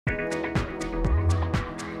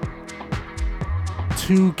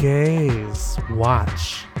Two Gays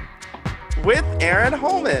Watch with Aaron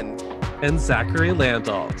Holman and Zachary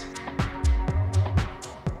Landalt.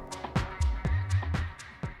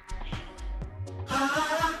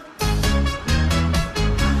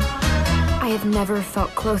 I have never felt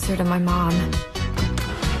closer to my mom.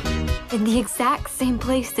 In the exact same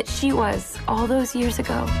place that she was all those years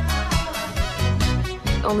ago.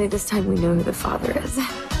 Only this time we know who the father is.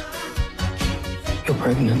 You're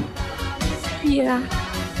pregnant? Yeah,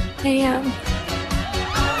 I am.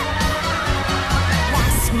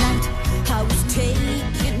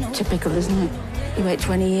 Typical, isn't it? You wait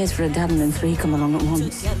 20 years for a dad and then 3 come along at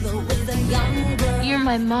once. You're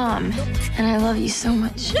my mom, and I love you so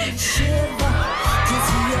much.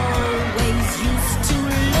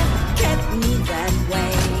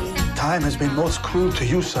 Time has been most cruel to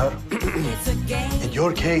you, sir. In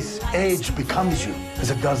your case, age becomes you, as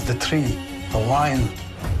it does the tree, the wine,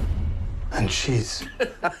 and cheese.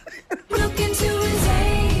 Look into his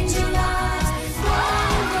angel eyes.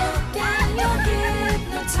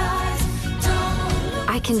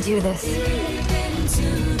 I can do this.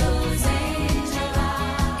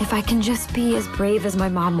 If I can just be as brave as my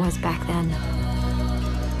mom was back then.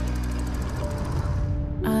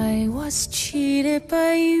 I was cheated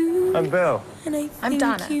by you. I'm Bill. And I'm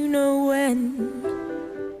Donna. You know when.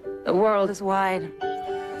 The world is wide.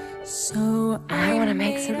 So I want to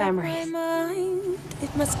make some made up memories. my mind.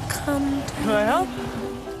 It must come to Can I help?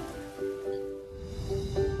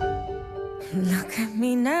 Look at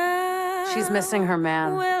me now. She's missing her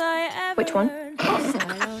man. Will I ever Which one? learn?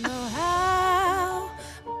 I don't know how,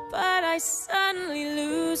 but I suddenly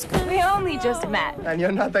lose control. We only just met. And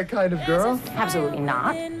you're not that kind of girl? Absolutely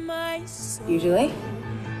not. In my soul. Usually.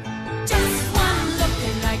 Just one look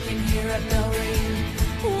and I can hear a bell ring.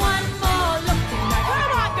 One more look and I can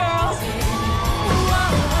hear girls. Whoa,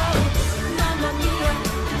 Mamma Mia,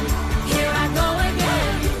 here I go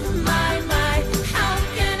again. My, how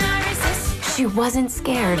can I resist? She wasn't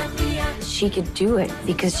scared. She could do it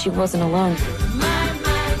because she wasn't alone.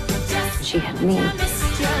 Just She had me.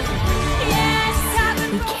 missed you. Yes,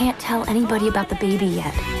 I've We can't tell anybody about the baby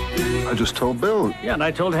yet. I just told Bill. Yeah, and I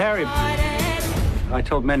told Harry. been I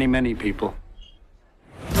told many, many people.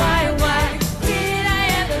 Why did I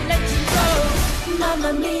ever let you go?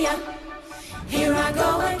 Mamma Mia, here I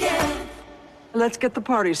go again. Let's get the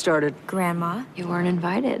party started. Grandma, you weren't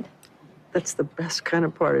invited. That's the best kind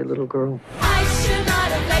of party, little girl. I should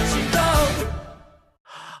not have let you go.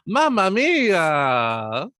 Mamma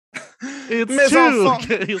mia! It's Mes Two enfants.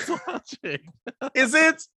 Gays Watching. Is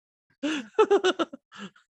it?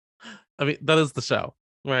 I mean, that is the show,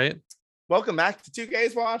 right? Welcome back to Two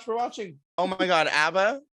Gays Watch. We're watching. Oh my God,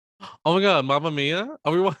 ABBA. Oh my God, Mamma Mia!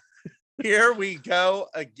 Are we? Here we go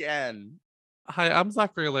again. Hi, I'm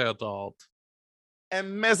Zachary Landalt.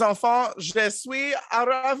 And mes enfants, je suis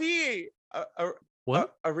ravi.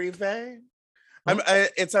 What? Arrivé?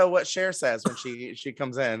 It's what Cher says when she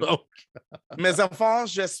comes in. Oh, Mes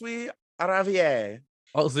enfants, je suis ravi.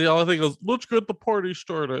 oh, see, all I think is let's get the party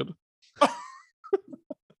started.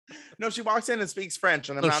 No, she walks in and speaks French,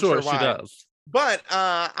 and I'm Oh, not sure, sure why. she does. But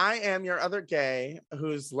I am your other gay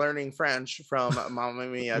who's learning French from Mamma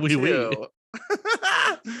Mia Oui, too.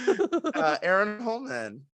 Aaron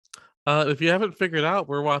Holman. If you haven't figured out,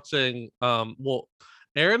 we're watching. Well,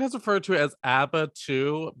 Aaron has referred to it as ABBA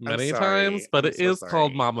 2 many sorry. times, but I'm it so is called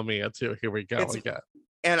sorry. Mamma Mia 2. Here we go It's- again.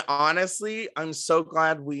 And honestly, I'm so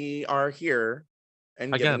glad we are here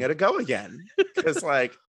and Again. giving it a go again. Because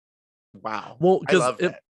wow. Well, I because love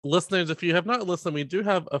it. listeners, if you have not listened, we do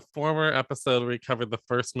have a former episode where we covered the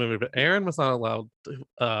first movie, but Aaron was not allowed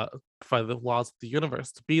to, by the laws of the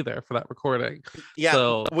universe, to be there for that recording. Yeah.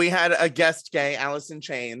 So We had a guest gay, Allison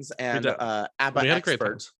Chains, and did. ABBA we had a great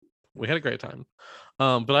time. expert. We had a great time.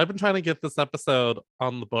 But I've been trying to get this episode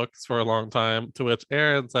on the books for a long time, to which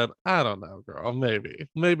Aaron said, I don't know, girl,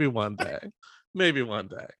 maybe one day. Maybe one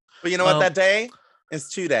day. But you know what Um, that day is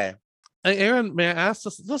today. Hey, Aaron, may I ask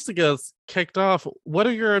just to get us kicked off, what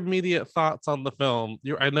are your immediate thoughts on the film?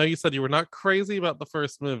 I know you said you were not crazy about the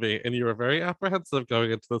first movie and you were very apprehensive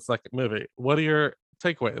going into the second movie. What are your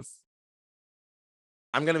takeaways?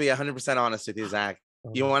 I'm gonna be 100% honest with you, Zach.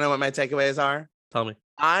 You Oh, want to know what my takeaways are? tell me.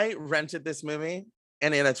 I rented this movie,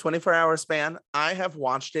 and in a 24-hour span, I have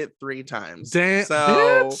watched it 3 times. Damn, So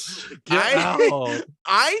bitch, get I- out.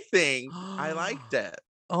 I think I liked it.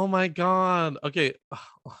 Oh my God. Okay.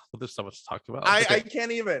 There's so much to talk about. I Okay.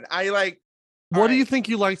 can't even. What do you think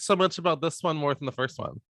you liked so much about this one more than the first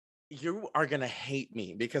one? You are gonna hate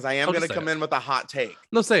me because I am I'll gonna just say come it. in with a hot take.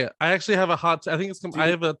 No, say it. I actually have a hot. I think it's. Do I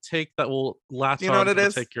you- have a take that will latch Do you know on what to it the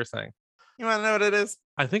is? take you're saying. You want to know what it is?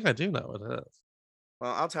 I think I do know what it is.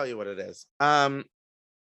 Well, I'll tell you what it is.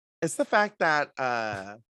 It's the fact that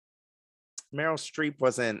Meryl Streep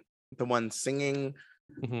wasn't the one singing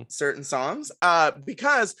certain songs.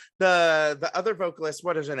 Because the other vocalist,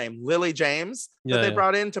 what is her name? Lily James, that they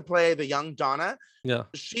brought in to play the young Donna. Yeah.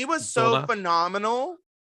 She was so Donna. phenomenal.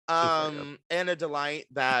 Very good. And a delight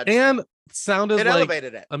that And sounded it like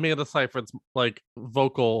elevated it. Amanda Seyfried's like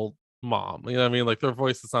vocal mom. You know what I mean? Like their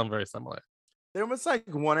voices sound very similar. There was like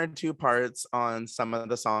one or two parts on some of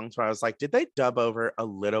the songs where I was like, did they dub over a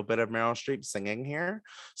little bit of Meryl Streep singing here?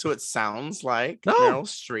 So it sounds like No. Meryl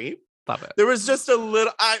Streep. Stop it. There was just a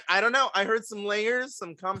little, I don't know. I heard some layers,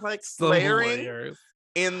 some complex Some layering layers.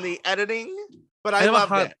 in the editing, but I I have a loved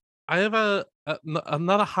hot- it. I have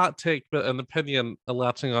not a hot take, but an opinion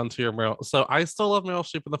latching onto your Meryl. So I still love Meryl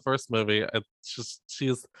Streep in the first movie. It's just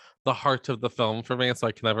she's the heart of the film for me, so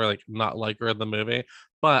I can never like not like her in the movie.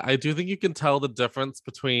 But I do think you can tell the difference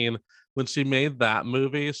between when she made that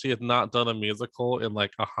movie, she had not done a musical in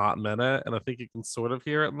like a hot minute, and I think you can sort of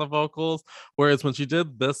hear it in the vocals. Whereas when she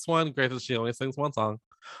did this one, granted she only sings one song,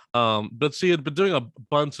 but she had been doing a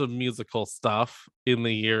bunch of musical stuff in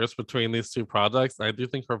the years between these two projects. I do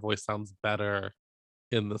think her voice sounds better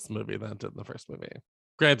in this movie than it did in the first movie.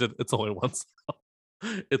 Granted, it's only one song.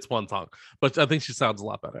 It's one song, but I think she sounds a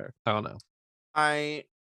lot better. I don't know. I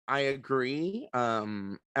agree.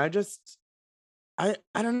 I just I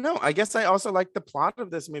don't know. I guess I also like the plot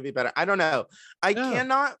of this movie better. I don't know. I Yeah.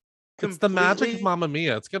 cannot It's the magic of completely- Mamma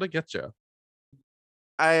Mia. It's gonna get you.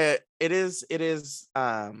 It is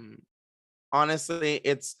honestly,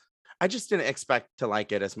 I just didn't expect to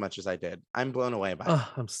like it as much as I did. I'm blown away by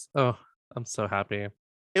it. I'm so happy.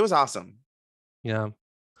 It was awesome. Yeah.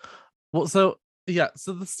 Well, so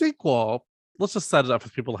the sequel, let's just set it up for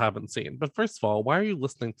people who haven't seen. But first of all, why are you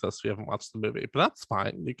listening to us if you haven't watched the movie? But that's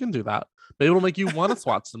fine. You can do that. But it'll make you want to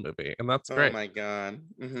watch the movie, and that's great. Oh my god.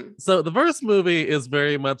 Mhm. So the first movie is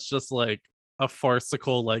very much just like a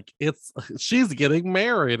farcical, like it's she's getting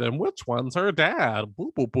married and which one's her dad?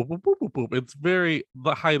 Boop, boop, boop, boop, boop, boop, boop. It's very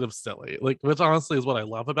the height of silly, like which honestly is what I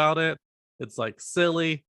love about it. It's like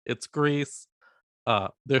silly, it's Grease.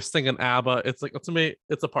 They're singing ABBA. It's like to me,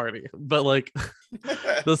 it's a party. But like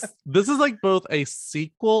this is like both a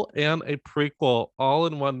sequel and a prequel all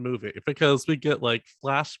in one movie because we get like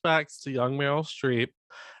flashbacks to young Meryl Streep,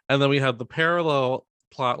 and then we have the parallel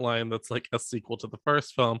plot line that's like a sequel to the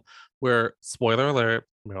first film where, spoiler alert,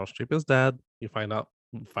 Meryl Streep is dead. You find out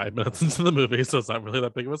 5 minutes into the movie, so it's not really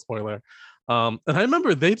that big of a spoiler. And I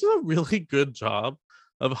remember they did a really good job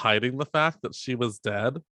of hiding the fact that she was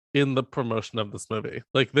dead in the promotion of this movie.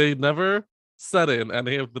 Like they never said it in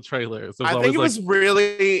any of the trailers. I think it was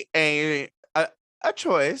really a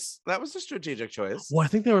choice. That was a strategic choice. Well, I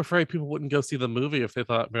think they were afraid people wouldn't go see the movie if they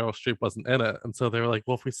thought Meryl Streep wasn't in it. And so they were like,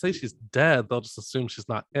 well, if we say she's dead, they'll just assume she's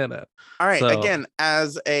not in it. All right. So- Again,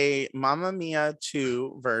 as a Mamma Mia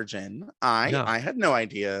 2 virgin, I had no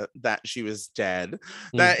idea that she was dead.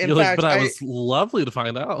 That in You're like, fact, but I was lovely to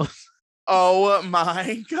find out. oh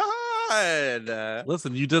my god.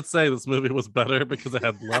 Listen, you did say this movie was better because it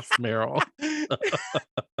had less Meryl.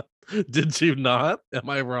 Did you not? Am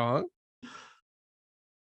I wrong?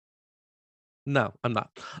 No, I'm not.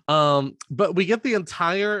 But we get the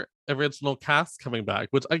entire original cast coming back,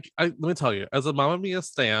 which I let me tell you, as a Mamma Mia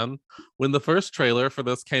stan, when the first trailer for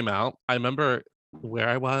this came out, I remember where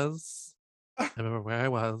I was. No,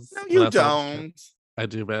 when you I saw the tra- don't. I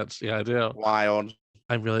do, bitch. Yeah, I do. Wild.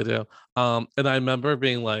 I really do. And I remember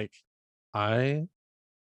being like, I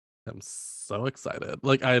am so excited.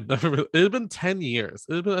 Like I had never it had been 10 years.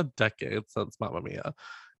 It had been a decade since Mamma Mia.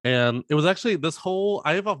 And it was actually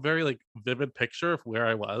I have a very like vivid picture of where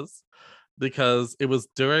I was because it was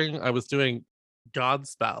I was doing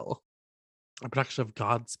Godspell, a production of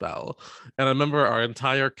Godspell. And I remember our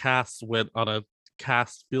entire cast went on a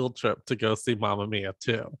cast field trip to go see Mamma Mia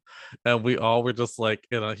too. And we all were just like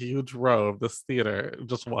in a huge row of this theater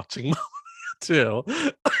just watching Mamma Mia too.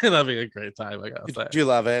 And having a great time, I gotta say. Did you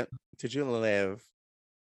love it? Did you live?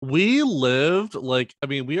 We lived like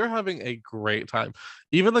we are having a great time.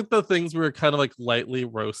 Even like the things we were kind of like lightly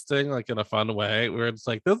roasting like in a fun way, we were just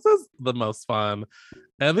like, this is the most fun.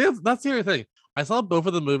 And that's the other thing, I saw both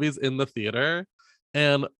of the movies in the theater,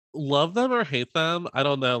 and love them or hate them, I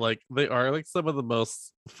don't know, like they are like some of the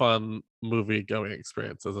most fun movie going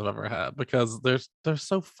experiences I've ever had because they're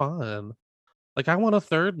so fun. Like I want a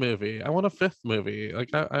third movie. I want a fifth movie.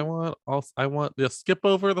 Like I want to skip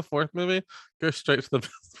over the fourth movie, go straight to the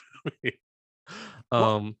fifth movie.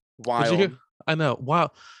 Did you hear- Wild. I know.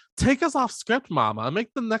 Wow. Take us off script, Mama.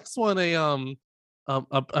 Make the next one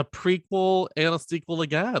a prequel and a sequel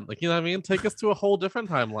again. Like, you know what I mean? Take us to a whole different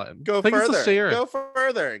timeline. Go Take us to further. Cher. Go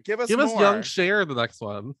further. Give us Give more. us young Cher the next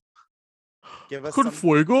one. Give us Con some.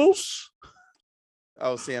 Fuegos?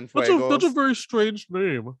 Oh, Cienfuegos. That's a very strange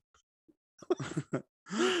name.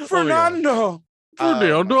 Fernando.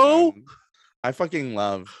 Fernando. I fucking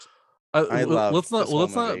loved. I love.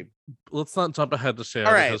 Let's not jump ahead to Cher.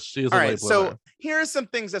 All right. Because she's All a right. late So bloomer. here's some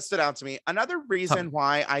things that stood out to me. Another reason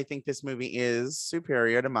why I think this movie is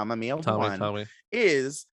superior to Mamma Mia Tell 1 me.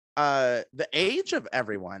 is the age of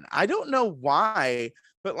everyone. I don't know why,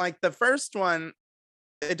 but like the first one,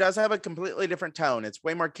 it does have a completely different tone. It's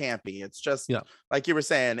way more campy. It's just like you were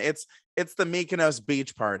saying, it's the Mykonos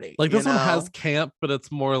beach party. Like this one has camp, but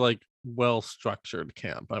it's more like well-structured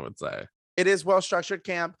camp, I would say. It is well-structured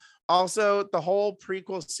camp. Also, the whole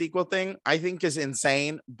prequel sequel thing I think is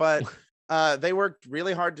insane, but they worked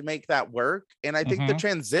really hard to make that work. And I think the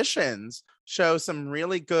transitions show some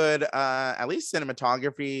really good, at least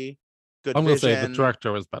cinematography, good I'm gonna vision. say the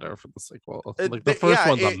director was better for the sequel. Like the first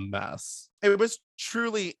one's a mess. It was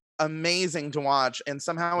truly amazing to watch, and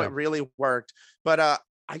somehow it really worked. But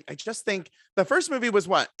I just think the first movie was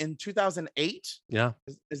what, in 2008? Yeah.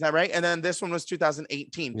 Is that right? And then this one was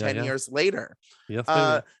 2018, 10 years later. Yes,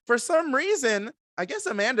 for some reason, I guess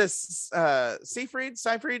Amanda Seyfried,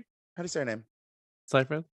 how do you say her name?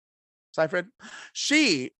 Seyfried.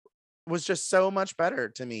 She was just so much better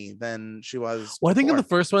to me than she was. Well, I think in the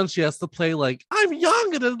first one, she has to play like, I'm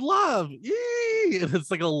young and in love. Yee! And it's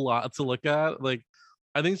like a lot to look at. Like,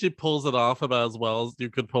 I think she pulls it off about as well as you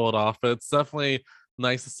could pull it off, but it's definitely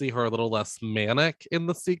nice to see her a little less manic in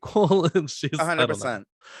the sequel. And she's 100%.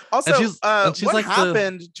 Also, and she's what like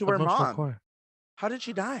happened to her emotional mom? core. How did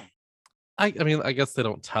she die? I mean, I guess they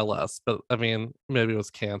don't tell us, but I mean, maybe it was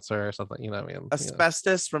cancer or something. You know what I mean?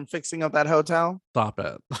 Asbestos from fixing up that hotel. Stop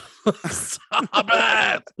it. Stop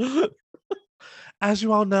it. As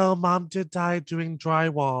you all know, Mom did die doing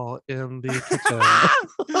drywall in the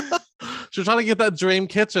kitchen. She was trying to get that dream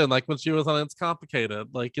kitchen, like when she was on It's Complicated.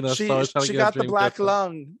 Like, you know, she got the black kitchen.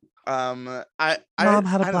 lung. Mom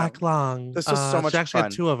had a black lung. This was so much she actually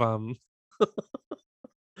fun. had 2 of them.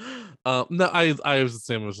 No, I was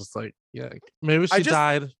assuming it was just like, maybe she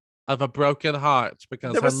died of a broken heart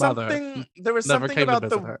because her mother never came to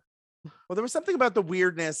visit her. Well, there was something about the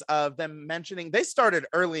weirdness of them mentioning. They started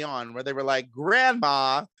early on where they were like,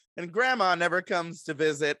 Grandma, and Grandma never comes to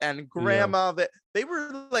visit, and Grandma, that they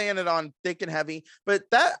were laying it on thick and heavy. But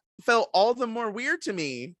that felt all the more weird to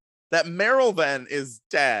me that Meryl then is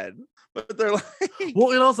dead. But they're like,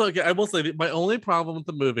 well, and also, I will say my only problem with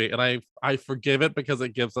the movie, and I forgive it because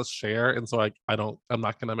it gives us Cher, and so I'm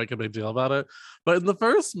not gonna make a big deal about it. But in the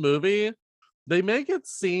first movie, they make it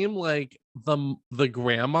seem like the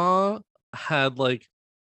grandma had like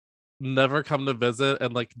never come to visit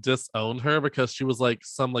and like disowned her because she was like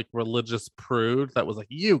some like religious prude that was like,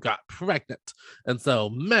 you got pregnant, and so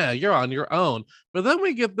man, you're on your own. But then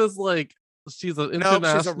we get this like, she's an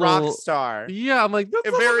international, she's a rock star. Yeah, I'm like, that's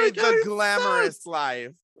the glamorous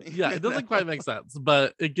life. Yeah, it doesn't quite make sense,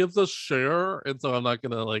 but it gives us Cher, and so I'm not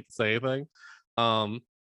gonna like say anything. And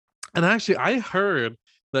actually, I heard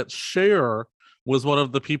that Cher was one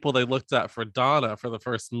of the people they looked at for Donna for the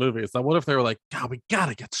first movie. So I wonder if they were like, God, we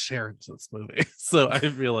gotta get Cher into this movie. So I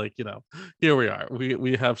feel like, you know, here we are.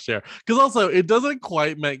 We have Cher. Because also it doesn't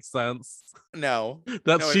quite make sense. No.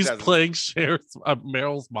 That she's playing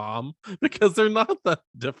Meryl's mom, because they're not that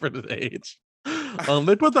different in age.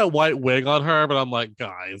 They put that white wig on her, but I'm like,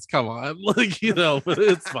 guys, come on. Like, you know, but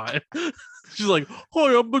it's fine. She's like,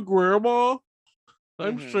 hi, I'm the grandma.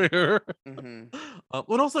 I'm Cher.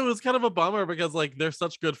 But also it was kind of a bummer because like they're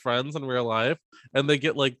such good friends in real life, and they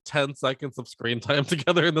get like 10 seconds of screen time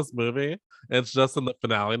together in this movie. It's just in the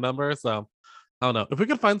finale number. So I don't know. If we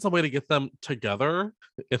could find some way to get them together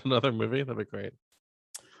in another movie, that'd be great.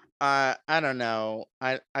 I don't know.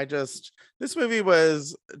 This movie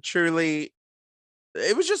was truly,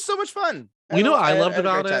 it was just so much fun. You know what I loved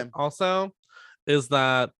about it also is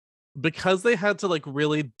that because they had to like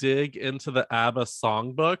really dig into the ABBA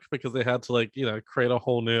songbook, because they had to like, you know, create a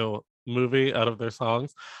whole new movie out of their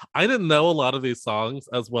songs. I didn't know a lot of these songs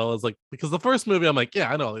as well as like, because the first movie I'm like, yeah,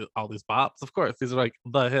 I know all these bops, of course, these are like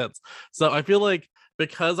the hits. So I feel like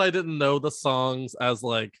because I didn't know the songs as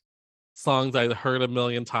like songs I heard a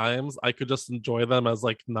million times, I could just enjoy them as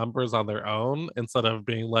like numbers on their own instead of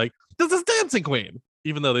being like, this is Dancing Queen.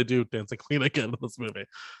 even though they do Dancing Queen again in this movie.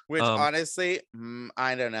 Which honestly,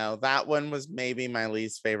 I don't know. That one was maybe my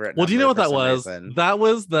least favorite. Well, do you know what that was? Reason. That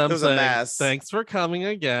was them was saying, a mess. "Thanks for coming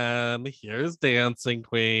again. Here's Dancing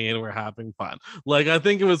Queen. We're having fun." Like, I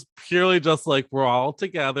think it was purely just like, we're all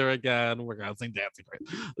together again. We're gonna sing Dancing Queen.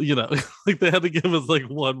 You know, like they had to give us like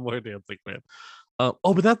one more Dancing Queen.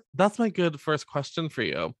 But that's my good first question for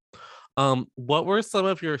you. What were some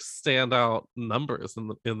of your standout numbers in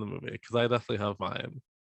the movie? Because I definitely have mine.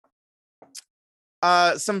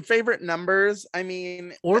 Some favorite numbers. I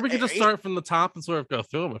mean, or we could just start from the top and sort of go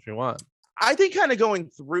through them if you want. I think kind of going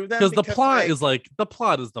through them because the plot is like the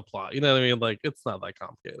plot is the plot. You know what I mean? Like it's not that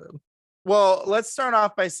complicated. Well, let's start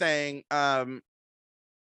off by saying,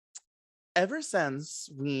 ever since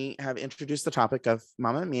we have introduced the topic of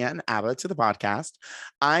Mamma Mia and ABBA to the podcast,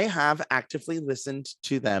 I have actively listened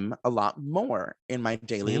to them a lot more in my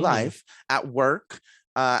daily life at work.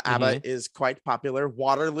 ABBA is quite popular.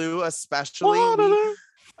 Waterloo, especially. Waterloo.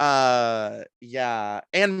 Yeah,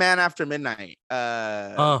 and Man After Midnight.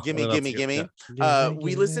 Gimme. Yeah.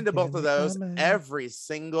 We listen to both of those every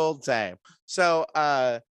single day. So,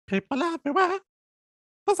 people everywhere.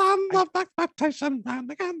 The sound of expectation.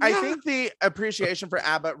 I think the appreciation for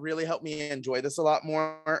ABBA really helped me enjoy this a lot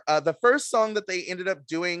more. The first song that they ended up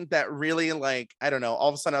doing that really, like, I don't know, all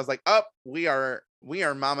of a sudden I was like, oh, we are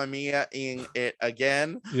Mamma Mia-ing it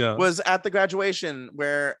again. Yeah. Was at the graduation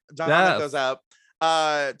where Donna goes up.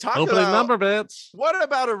 Talk opening about number, bitch. What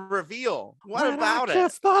about a reveal? What about it?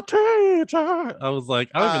 Kiss the teacher. I was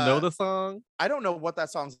like, I don't even know the song. I don't know what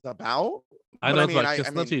that song's about. I know it's about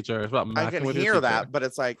kissing the teacher. It's about I can hear that, but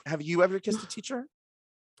it's like, have you ever kissed a teacher?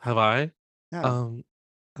 Have I? Yeah. I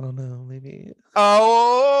don't know, maybe.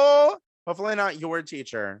 Oh, hopefully not your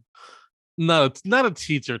teacher. No, it's not a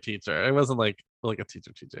teacher. It wasn't like a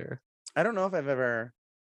teacher. I don't know if I've ever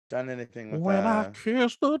done anything with when I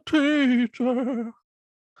kiss the teacher.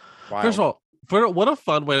 Wow. First of all, what a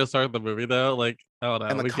fun way to start the movie, though. Like, I don't know.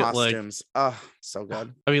 And the costumes. Oh, so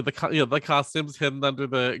good. I mean, the costumes hidden under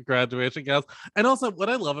the graduation gowns. And also, what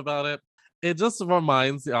I love about it, it just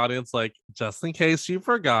reminds the audience, like, just in case you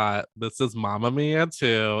forgot, this is Mamma Mia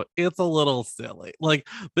 2. It's a little silly. Like,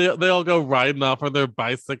 they all go riding off on their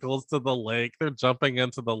bicycles to the lake. They're jumping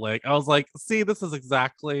into the lake. I was like, see, this is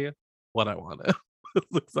exactly what I wanted.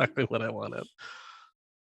 It's exactly what I wanted.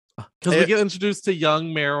 Because we get introduced to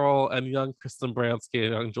young Meryl and young Kristen Baranski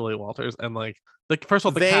and young Julie Walters, and like first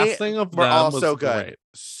of all, the casting of them all was so good. Great.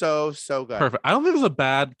 So good. Perfect. I don't think there's a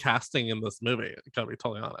bad casting in this movie. Gotta be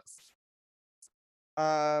totally honest.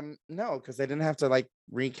 No, because they didn't have to like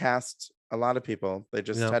recast a lot of people. They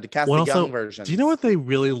just had to cast the young version. Do you know what they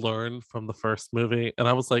really learned from the first movie? And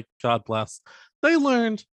I was like, God bless. They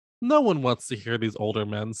learned no one wants to hear these older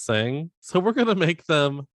men sing, so we're gonna make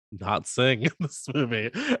them not sing in this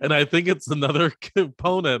movie. And I think it's another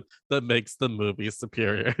component that makes the movie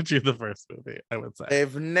superior to the first movie, I would say.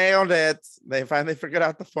 They've nailed it. They finally figured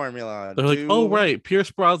out the formula. They're like, oh right,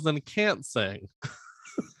 Pierce Brosnan can't sing.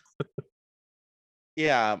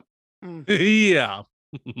 Yeah. Yeah.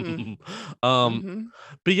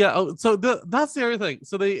 But yeah, so that's the other thing.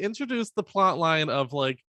 So they introduced the plot line of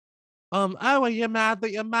like, oh, are you mad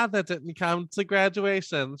that your mother didn't come to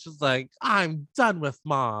graduation? She's like, I'm done with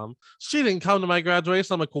mom. She didn't come to my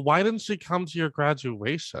graduation. I'm like, well, why didn't she come to your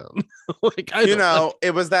graduation? Like,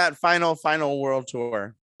 it was that final world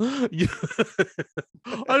tour. I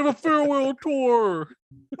have a farewell tour.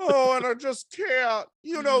 Oh, and I just can't.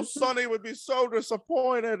 Sonny would be so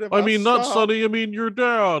disappointed if I mean, not Sonny, I mean your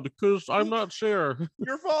dad, because I'm not sure.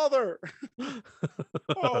 Your father.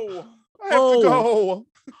 Oh, I have to go.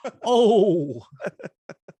 Oh.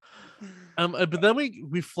 But then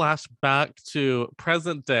we flash back to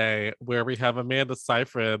present day where we have Amanda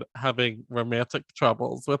Seyfried having romantic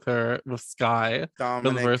troubles with Sky. Dominic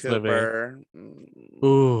in the first Cooper. Movie.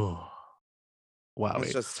 Ooh. Wow.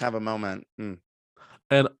 Let's just have a moment.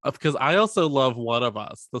 And because I also love One of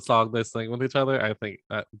Us, the song they sing with each other. I think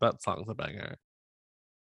that song's a banger.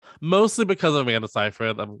 Mostly because of Amanda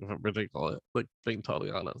Seyfried. I'm ridiculous, like being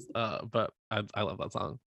totally honest. But I love that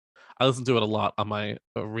song. I listen to it a lot on my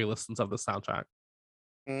re-listens of the soundtrack.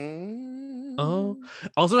 Oh,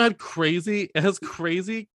 also it has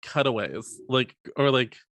crazy cutaways, because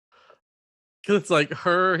it's like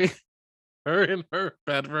her in her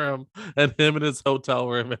bedroom and him in his hotel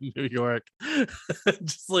room in New York.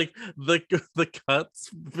 Just like the cuts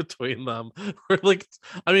between them were like,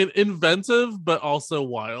 I mean, inventive but also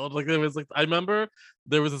wild. Like, there was like, I remember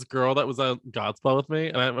there was this girl that was on Godspell with me,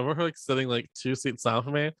 and I remember her like sitting like 2 seats down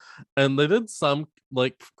from me, and they did some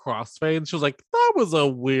like crossfade. She was like, that was a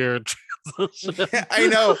weird I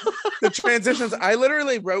know the transitions. I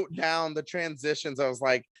literally wrote down the transitions. I was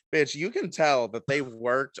like, bitch, you can tell that they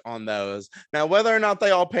worked on those. Now, whether or not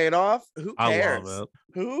they all paid off, who cares? I love it.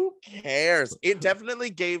 Who cares? It definitely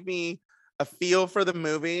gave me a feel for the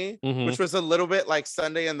movie, which was a little bit like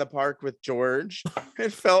Sunday in the Park with George.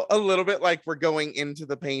 It felt a little bit like we're going into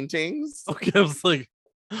the paintings. Okay, I was like,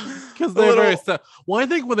 because they're very sad. Well, I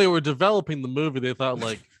think when they were developing the movie, they thought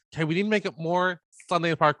like, okay, we need to make it more Sunday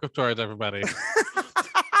in the Park with George, everybody.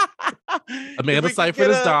 Amanda Seyfried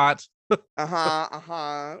is Dot.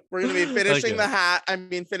 We're gonna be finishing the hat. I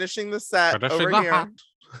mean, finishing the set over here. Hat.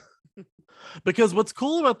 Because what's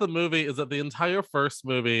cool about the movie is that the entire first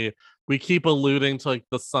movie, we keep alluding to like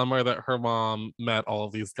the summer that her mom met all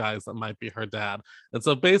of these guys that might be her dad. And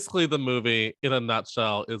so basically the movie in a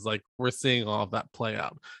nutshell is like we're seeing all of that play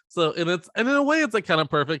out. So in a way it's like kind of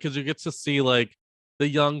perfect because you get to see like the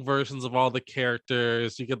young versions of all the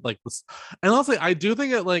characters. You get like this, and also I do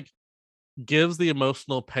think it like gives the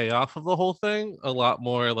emotional payoff of the whole thing a lot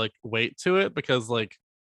more like weight to it, because like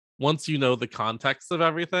once you know the context of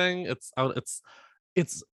everything,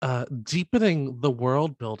 it's deepening the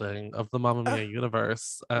world building of the Mamma Mia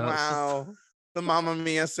universe. Wow, the Mamma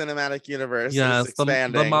Mia cinematic universe is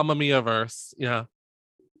expanding. The Mamma Mia verse. Yeah.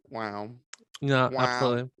 Wow. Yeah,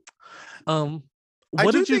 absolutely.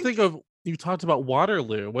 What did you think of? You talked about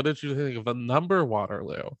Waterloo. What did you think of the number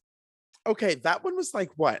Waterloo? Okay, that one was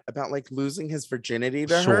like what? About like losing his virginity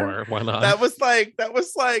to her? Sure, why not? That was like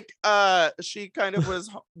she kind of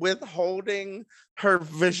was withholding her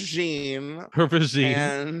vagine.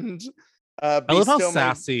 And I love how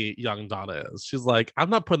sassy young Donna is. She's like,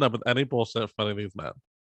 I'm not putting up with any bullshit in front of these men.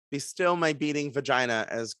 Be still my beating vagina,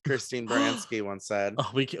 as Christine Baranski once said.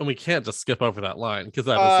 Oh, we can't just skip over that line because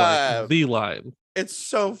that is like the line. It's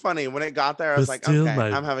so funny. When it got there, I was like, okay,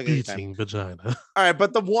 I'm having a good time. Vagina. All right,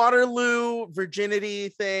 but the Waterloo virginity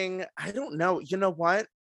thing, I don't know. You know what?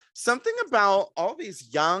 Something about all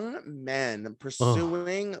these young men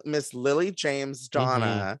pursuing Miss Lily James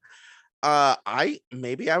Donna. I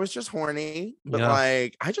was just horny, but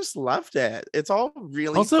like I just loved it. It's all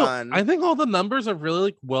really fun. I think all the numbers are really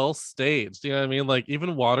like well staged. You know what I mean? Like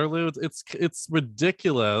even Waterloo, it's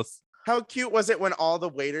ridiculous. How cute was it when all the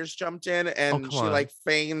waiters jumped in and she like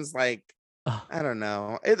feigns like I don't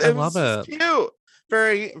know. It was cute.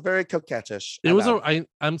 Very, very coquettish.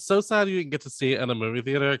 I'm so sad you didn't get to see it in a movie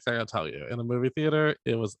theater, because I gotta tell you, in a movie theater,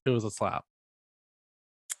 it was a slap.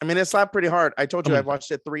 I mean, it slapped pretty hard. I told you I watched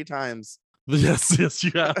it 3 times. Yes,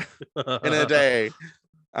 you have. In a day.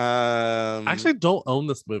 I actually don't own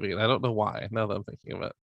this movie, and I don't know why, now that I'm thinking of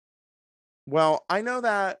it. Well, I know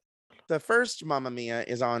that the first Mamma Mia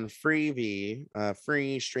is on Freevee,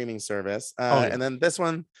 free streaming service. And then this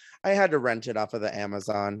one, I had to rent it off of the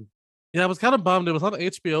Amazon. Yeah, I was kind of bummed. It was on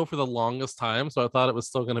HBO for the longest time, so I thought it was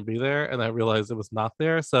still going to be there, and I realized it was not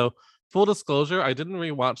there. So, full disclosure, I didn't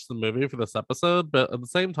rewatch the movie for this episode, but at the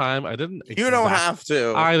same time, I didn't. You don't have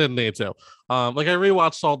to. I didn't need to. Like I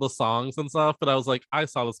rewatched all the songs and stuff, but I was like, I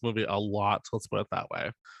saw this movie a lot. Let's put it that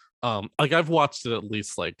way. Like I've watched it at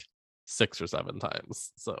least like 6 or 7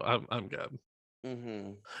 times, so I'm good.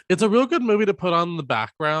 It's a real good movie to put on the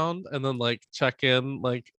background and then like check in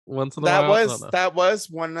like once in a while. That was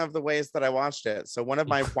one of the ways that I watched it. So one of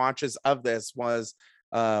my watches of this was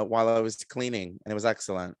while I was cleaning, and it was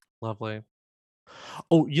excellent. Lovely.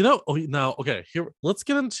 Now okay, here let's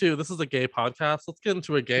get into, this is a gay podcast. Let's get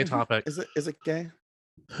into a gay topic. Is it gay?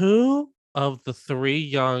 Who of the 3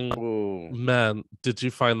 young men did you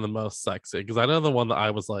find the most sexy? Because I know the one that I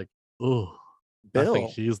was like, ooh, Bill. I think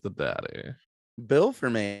he's the daddy. Bill for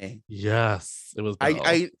me. Yes, it was Bill.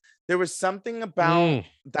 I there was something about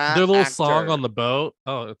that their little actor. song on the boat.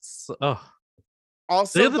 Also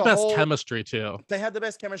they had the best chemistry too. They had the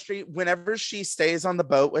best chemistry whenever she stays on the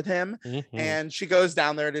boat with him, and she goes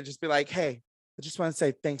down there to just be like, hey, I just want to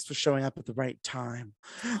say thanks for showing up at the right time.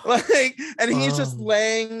 Like, and he's just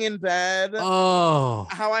laying in bed. How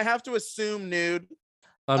I have to assume nude.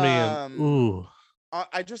 I mean, ooh.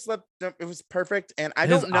 I just let them, it was perfect, and I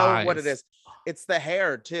don't know what it is. It's the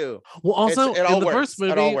hair too. Well, also in the first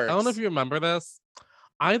movie, I don't know if you remember this.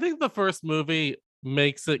 I think the first movie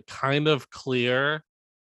makes it kind of clear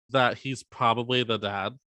that he's probably the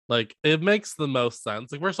dad. Like it makes the most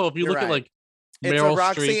sense. Like first of all, if you look at like it's Meryl a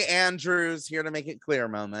Roxy Streep, Andrews here to make it clear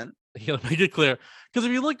moment. Here to make it clear, because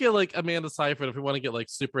if you look at like Amanda Seyfried, if we want to get like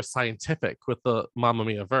super scientific with the Mamma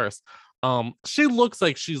Mia verse, she looks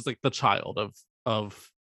like she's like the child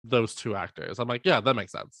of those 2 actors. I'm like, yeah, that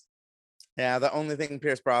makes sense. Yeah, the only thing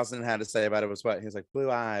Pierce Brosnan had to say about it was what? He's like, blue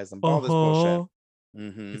eyes and all this bullshit.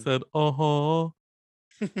 He said,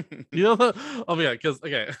 You know the oh yeah, because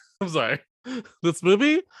okay, I'm sorry. This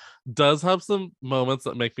movie does have some moments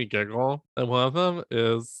that make me giggle, and one of them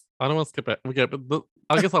is I don't want to skip it. Okay, but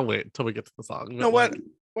I guess I'll wait until we get to the song. No, But,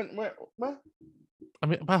 what? I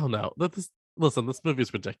mean, I don't know. Listen, this movie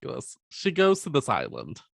is ridiculous. She goes to this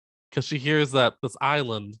island because she hears that this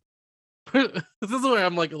island. This is where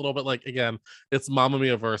I'm like a little bit like again, it's Mamma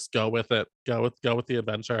Mia verse. Go with it. Go with the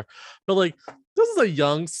adventure. But like, this is a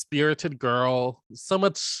young, spirited girl. So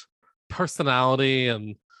much personality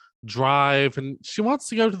and drive, and she wants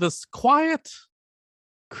to go to this quiet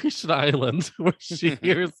Christian island where she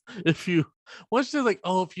hears if you once she's like,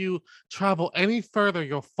 oh, if you travel any further,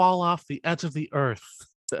 you'll fall off the edge of the earth.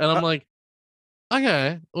 And I'm like,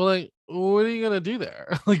 okay, well, like, what are you gonna do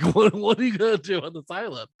there? Like, what are you gonna do on this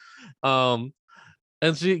island?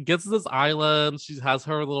 And she gets to this island. She has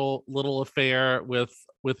her little affair with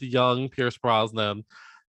young Pierce Brosnan.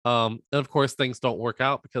 And of course, things don't work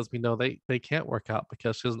out because we know they can't work out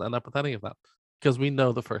because she doesn't end up with any of them because we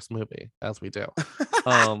know the first movie as we do.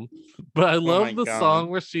 But I love the song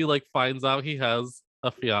where she like finds out he has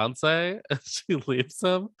a fiance and she leaves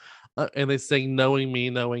him, and they sing "Knowing Me,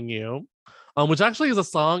 Knowing You." Which actually is a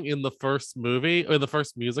song in the first movie or the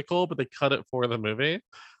first musical, but they cut it for the movie.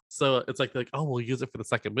 So it's like, oh, we'll use it for the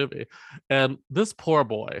second movie. And this poor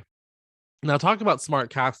boy. Now talk about smart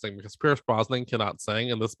casting because Pierce Brosnan cannot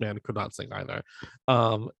sing and this man could not sing either.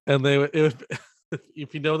 And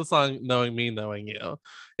if you know the song "Knowing Me, Knowing You,"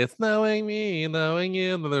 it's "Knowing Me, Knowing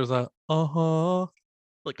You," and then there's a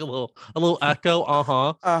like a little echo,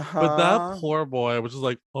 But that poor boy, which is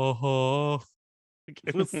like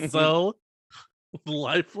it was so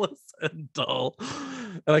lifeless and dull.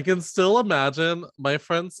 And I can still imagine my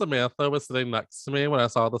friend Samantha was sitting next to me when I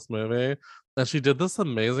saw this movie, and she did this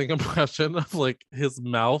amazing impression of like his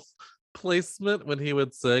mouth placement when he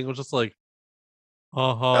would sing, was just like,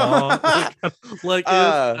 I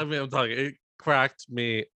mean, I'm talking, it cracked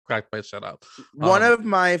my shit up. One of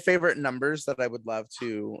my favorite numbers that I would love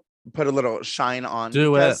to put a little shine on.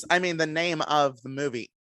 Do because, it. I mean, the name of the movie,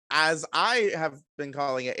 as I have been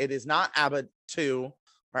calling it, it is not ABBA 2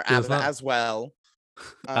 or ABBA as well.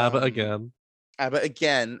 ABBA again. ABBA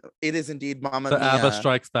again. It is indeed Mamma The Mia. ABBA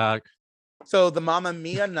Strikes Back. So the Mamma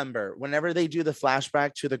Mia number, whenever they do the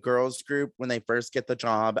flashback to the girls group when they first get the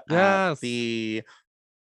job at the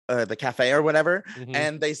cafe or whatever,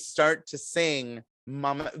 and they start to sing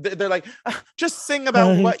Mama, they're like, just sing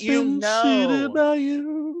about what you know. By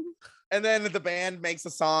you. And then the band makes a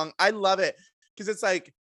song. I love it because it's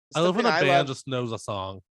like I love when a band just knows a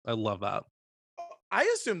song. I love that. I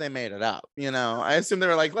assume they made it up, you know. I assume they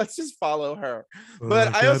were like, let's just follow her.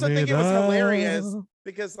 But I also think it was hilarious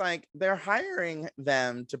because like they're hiring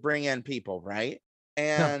them to bring in people, right?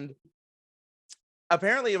 And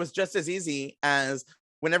apparently it was just as easy as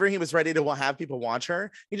whenever he was ready to have people watch her,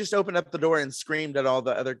 he just opened up the door and screamed at all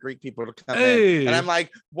the other Greek people to come in. And I'm like,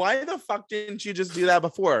 why the fuck didn't you just do that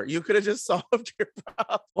before? You could have just solved your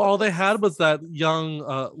problem. Well, all they had was that young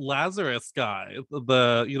Lazarus guy.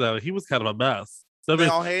 He was kind of a mess. So they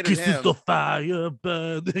all hated him. This is the fire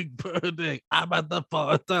burning. I'm at the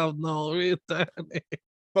part of no returning.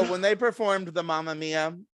 But when they performed the Mamma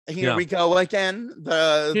Mia, Here We Go Again,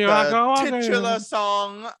 the titular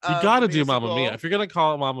song. You gotta do Mamma Mia. If you're gonna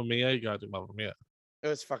call it Mamma Mia, you gotta do Mamma Mia. It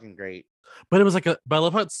was fucking great. But it was like but I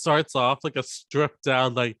love how it starts off like a stripped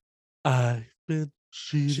down, like, I've been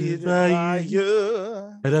cheated by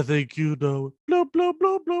you. And I think you know, blah, blah,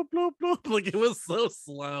 blah, blah, blah, blah. Like, it was so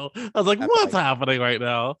slow. I was like, what's happening right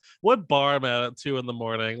now? What bar am I at 2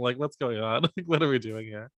 a.m? Like, what's going on? What are we doing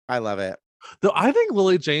here? I love it. Though I think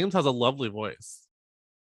Lily James has a lovely voice.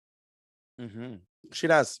 She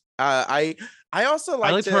does. I also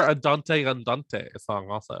liked her Andante Andante song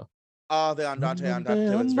also. Oh, the Andante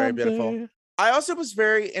Andante was very beautiful. I also was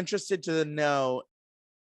very interested to know,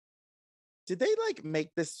 did they like make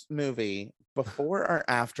this movie before or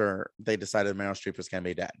after they decided Meryl Streep was going to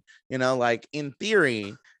be dead? You know, like in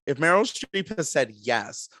theory, if Meryl Streep has said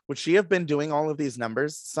yes, would she have been doing all of these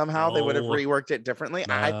numbers? Somehow they would have reworked it differently.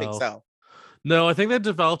 No. I think so. No, I think they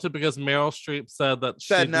developed it because Meryl Streep said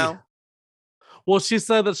that well, she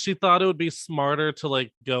said that she thought it would be smarter to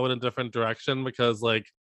like go in a different direction because like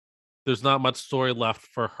there's not much story left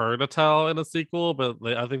for her to tell in a sequel, but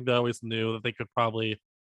I think they always knew that they could probably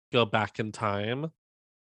go back in time.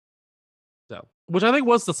 So, which I think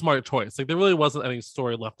was the smart choice. Like there really wasn't any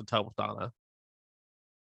story left to tell with Donna.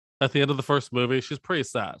 At the end of the first movie, she's pretty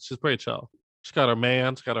sad. She's pretty chill. She got her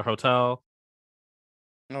man, she got her hotel.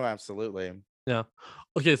 Oh, absolutely. Yeah.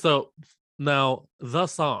 Okay, so now the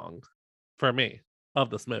song for me of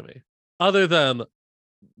this movie, other than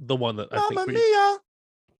the one that I think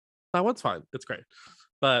That one's fine. It's great.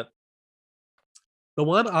 But the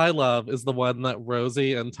one I love is the one that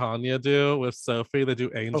Rosie and Tanya do with Sophie. They do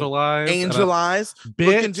Angel Eyes. Angel Eyes. Bitch,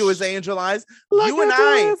 Look into his angel eyes. look You and into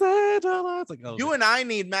I, his angel eyes. Like, oh, you and I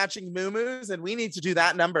need matching moo-moos, and we need to do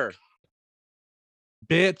that number.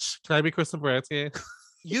 bitch, can I be Kristen Baranski?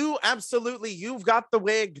 You absolutely, you've got the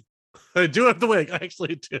wig. I do have the wig. I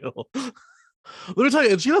actually do. Let me tell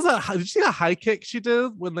you, and she does that. Did you see that high kick she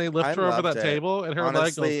did when they lift I her over loved that it. table and her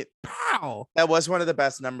Honestly, leg goes pow? that was one of the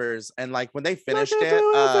best numbers. And like when they finished Look it,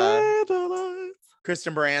 into his angel eyes.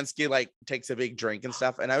 Kristen Baranski like takes a big drink and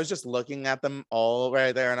stuff. And I was just looking at them all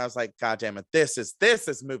right there, and I was like, God damn it, this is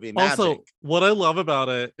movie magic. Also, what I love about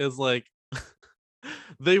it is like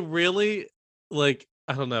they really like,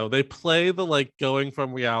 I don't know, they play the like going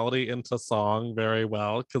from reality into song very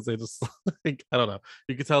well because they just like, I don't know,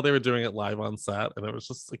 you could tell they were doing it live on set, and it was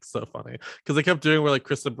just like so funny because they kept doing where like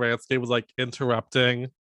Kristen Baranski was like interrupting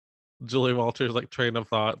Julie Walters' like train of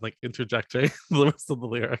thought, like interjecting the rest of the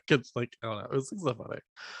lyric. It's like, I don't know, it was so funny.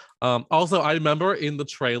 Also, I remember in the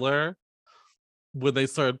trailer when they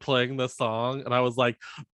started playing the song, and I was like,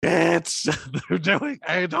 bitch, they're doing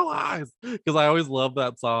Angel Eyes, because I always love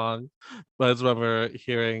that song. But I just remember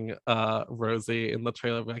hearing Rosie in the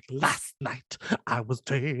trailer be like, last night I was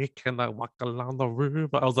taken, I walked along the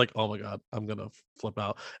roof. I was like, oh my god, I'm gonna flip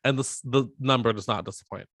out. And the number does not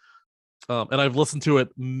disappoint. And I've listened to it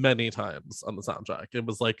many times on the soundtrack. It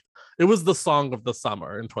was the song of the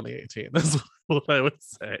summer in 2018. Is what I would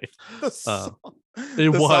say. It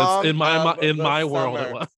was in my world.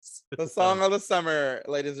 It was the song of the summer,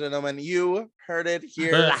 ladies and gentlemen. You heard it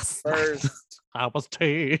here Last first. night I was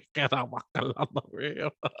taken, I walked along the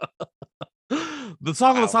roof. The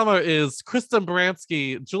song of the summer is Kristen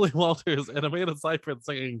Baranski, Julie Walters, and Amanda Seyfried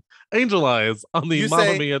singing "Angel Eyes" on the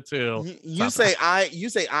Mamma Mia 2. You say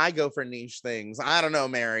I go for niche things. I don't know,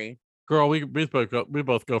 Mary. Girl, we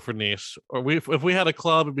both go for niche. Or if we had a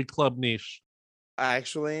club, it'd be Club Niche.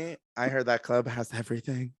 Actually, I heard that club has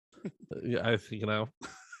everything. Yeah, you know,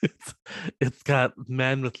 it's got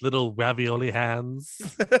men with little ravioli hands,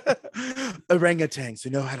 Orangutans who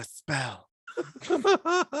know how to spell.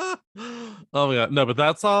 Oh my god, no, but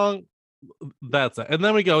that song, that's it. And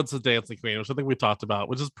then we go into Dancing Queen, which I think we talked about,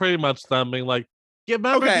 which is pretty much them being like,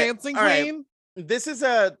 remember Dancing Queen? Right. This is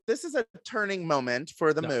a turning moment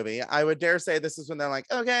for the movie. I would dare say this is when they're like,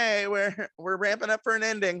 okay, we're ramping up for an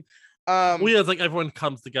ending. It's like everyone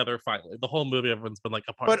comes together finally. The whole movie, everyone's been like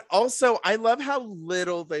a part. But also, I love how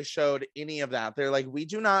little they showed any of that. They're like, we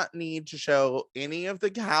do not need to show any of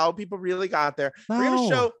how people really got there.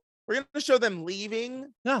 No. We're gonna show them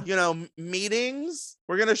leaving, meetings.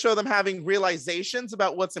 We're gonna show them having realizations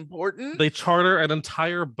about what's important. They charter an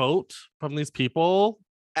entire boat from these people.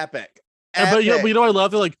 Epic. But you know, I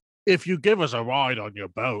love it. Like, if you give us a ride on your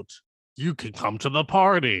boat, you can come to the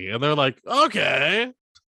party. And they're like, okay.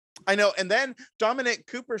 I know. And then Dominic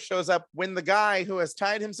Cooper shows up when the guy who has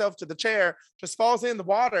tied himself to the chair just falls in the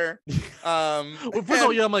water. Well, first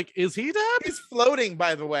of all, I'm like, is he dead? He's floating,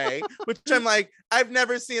 by the way, which I'm like, I've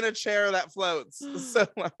never seen a chair that floats. So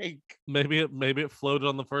like, maybe it floated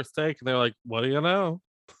on the first take, and they're like, what do you know?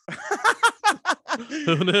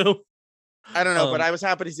 Who knew? I don't know, but I was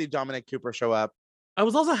happy to see Dominic Cooper show up. I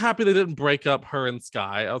was also happy they didn't break up her and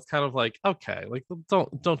Sky. I was kind of like, okay, like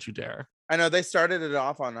don't you dare. I know they started it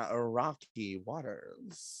off on rocky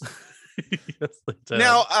waters. Yes, they did.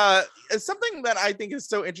 Now, something that I think is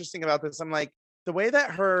so interesting about this, I'm like, the way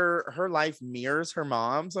that her life mirrors her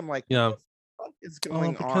mom's. I'm like, yeah, what is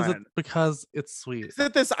going on? Because it's sweet. Is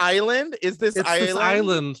it this island? Is this island? This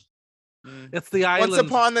island. It's the island. Once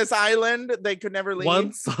upon this island, they could never leave.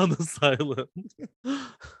 Once on this island.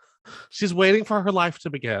 She's waiting for her life to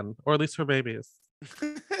begin, or at least her babies.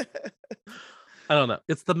 I don't know.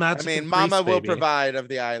 It's the magic. I mean, Mama will provide of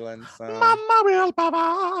the island. So. Mama will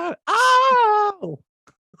provide. Oh,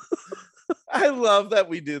 I love that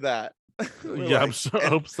we do that. Yeah, I'm sure. I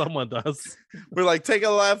hope someone does. We're like, take a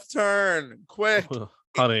left turn, quick,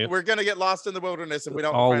 honey. We're gonna get lost in the wilderness if we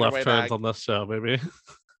don't. All find left our way turns back. on this show, baby.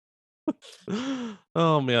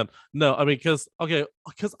 Oh man, no. I mean, oh my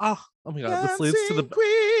god, this leads to the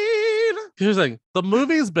Queen. Here's the thing: the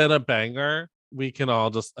movie's been a banger. We can all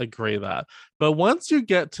just agree that. But once you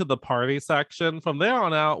get to the party section, from there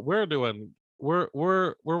on out, we're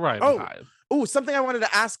riding high. Oh, something I wanted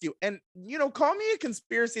to ask you, and call me a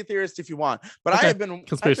conspiracy theorist if you want, but okay. I have been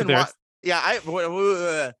conspiracy theorist. I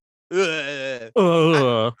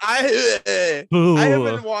have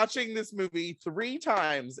been watching this movie 3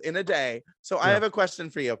 times in a day. So I have a question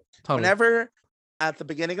for you. at the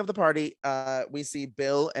beginning of the party, we see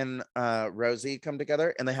Bill and Rosie come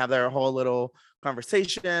together, and they have their whole little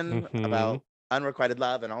conversation about unrequited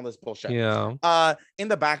love and all this bullshit. Yeah. In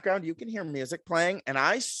the background, you can hear music playing, and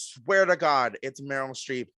I swear to God, it's Meryl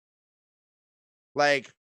Streep. Like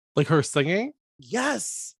her singing?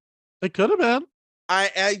 Yes. It could have been.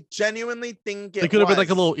 I genuinely think it could have been like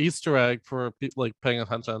a little Easter egg for people like paying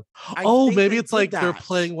attention. Maybe it's like they're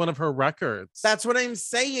playing one of her records. That's what I'm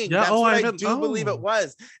saying. Yeah. That's what I do believe it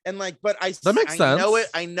was. And like, but that makes sense.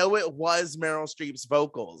 I know it was Meryl Streep's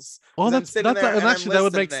vocals. Oh, that's and actually that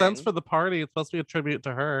would make sense for the party. It's supposed to be a tribute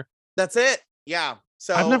to her. That's it. Yeah.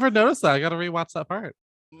 So I've never noticed that. I gotta rewatch that part.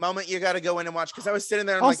 Moment you gotta go in and watch, because I was sitting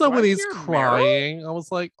there and also like, when he's crying, I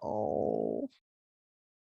was like, oh,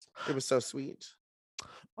 it was so sweet.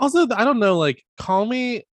 Also, I don't know, like call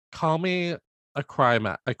me a crying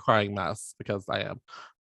mess, because I am.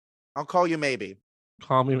 I'll call you maybe.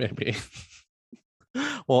 Call me maybe.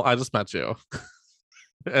 Well, I just met you.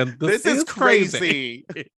 And this is crazy.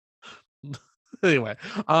 Anyway,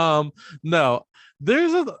 no,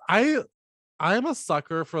 I'm a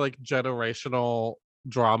sucker for like generational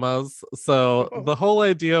dramas. So the whole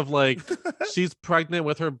idea of like she's pregnant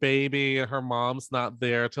with her baby and her mom's not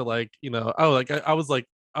there to like,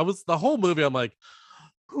 I was the whole movie, I'm like,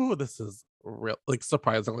 ooh, this is real, like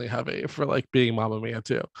surprisingly heavy for like being Mamma Mia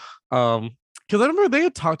 2. Because I remember they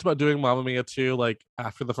had talked about doing Mamma Mia 2 like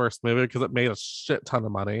after the first movie, because it made a shit ton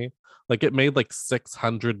of money. Like it made like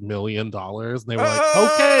 $600 million, and they were like,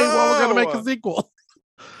 okay, well, we're gonna make a sequel.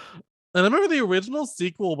 And I remember the original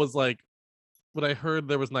sequel was like, when I heard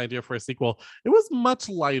there was an idea for a sequel, it was much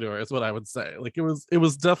lighter, is what I would say. Like it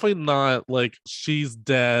was definitely not like she's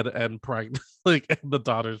dead and pregnant, like and the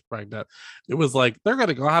daughter's pregnant. It was like they're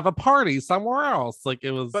gonna go have a party somewhere else. Like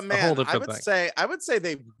it was, but man, a whole different thing. I would say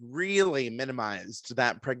they really minimized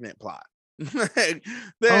that pregnant plot. Oh,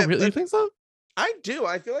 really? You think so? I do.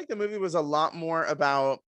 I feel like the movie was a lot more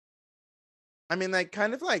about, I mean, like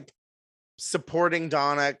kind of like supporting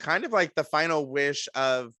Donna, kind of like the final wish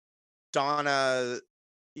of Donna,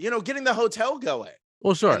 getting the hotel going.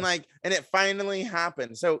 Well, sure. And it finally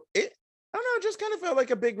happened. So I don't know, it just kind of felt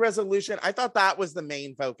like a big resolution. I thought that was the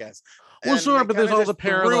main focus. Well, and sure, but there's all the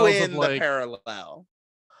parallels of like, the parallel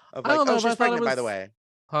of like, oh, she's pregnant, by the way.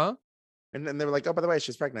 Huh? And then they were like, oh, by the way,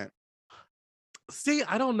 she's pregnant. See,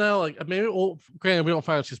 I don't know. Like maybe, well, granted, we don't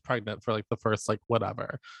find out she's pregnant for like the first like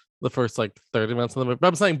whatever, the first like 30 minutes of the movie. But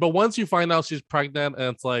I'm saying, but once you find out she's pregnant,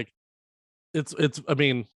 and it's like, it's. I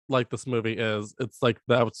mean, like this movie is. It's like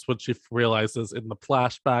that's what she realizes in the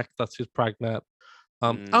flashback that she's pregnant.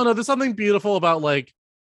 I don't know. There's something beautiful about like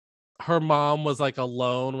her mom was like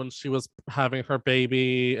alone when she was having her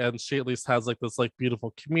baby, and she at least has like this like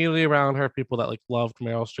beautiful community around her, people that like loved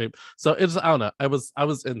Meryl Streep. So it's, I don't know, I was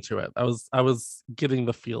into it. I was getting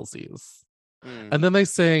the feelsies. And then they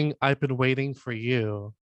sing "I've Been Waiting for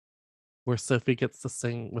You," where Sophie gets to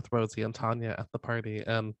sing with Rosie and Tanya at the party,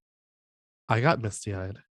 and I got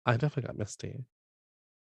misty-eyed. I definitely got misty.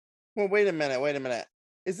 Well, wait a minute.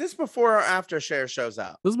 Is this before or after Cher shows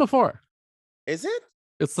up? This is before. Is it?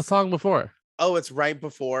 It's the song before. Oh, it's right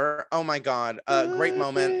before. Oh my God. Great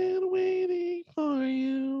moment. Been waiting for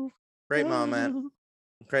you. Great moment.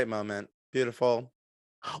 Great moment. Beautiful.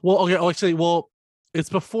 Well, okay. Actually, it's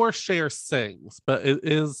before Cher sings, but it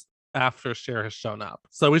is after Cher has shown up.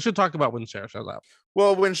 So we should talk about when Cher shows up.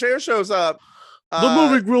 Well, when Cher shows up, the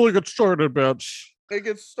movie really gets started, bitch. It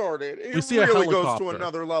gets started. It we see really goes to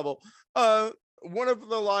another level. One of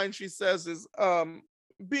the lines she says is,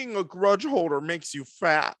 being a grudge holder makes you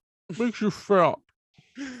fat. Makes you fat.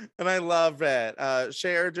 And I love it.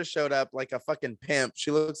 Cher just showed up like a fucking pimp.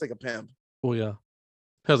 She looks like a pimp. Oh yeah.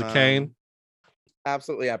 Has a cane.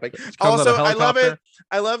 Absolutely epic. Also, I love it.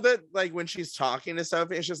 I love that, like when she's talking to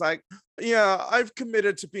Sophie, it's just like, yeah, I've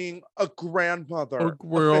committed to being a grandmother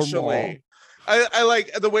officially. I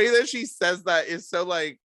like the way that she says that is so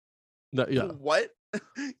like, yeah. What?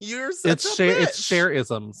 You're such it's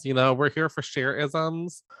Cher-isms, we're here for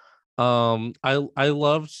Cher-isms. I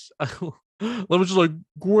love just like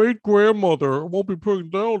great grandmother won't be putting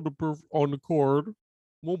down on the card,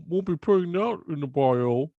 won't be putting that in the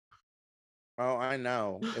bio. Oh, I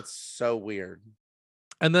know, it's so weird.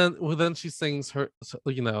 And then she sings her,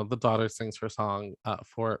 the daughter sings her song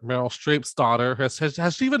for Meryl Streep's daughter.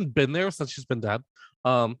 Has she even been there since she's been dead?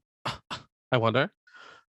 I wonder.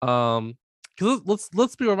 Because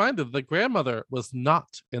let's be reminded, the grandmother was not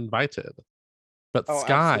invited, but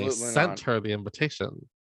Sky sent her the invitation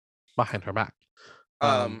behind her back.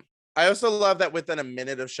 I also love that within a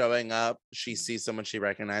minute of showing up, she sees someone she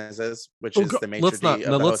recognizes, which is the maitre d' of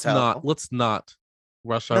the hotel. Let's not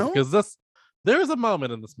rush over, because There is a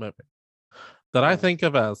moment in this movie that I think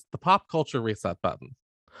of as the pop culture reset button.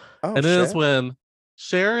 Oh, and it is when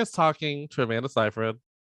Cher is talking to Amanda Seyfried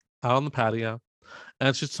out on the patio,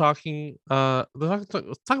 and she's talking they're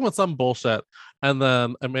talking about some bullshit, and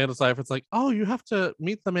then Amanda Seyfried's like, oh, you have to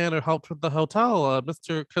meet the man who helped with the hotel,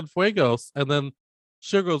 Mr. Confuegos. And then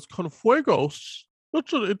Cher goes, Confuegos?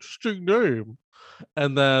 That's an interesting name.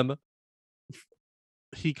 And then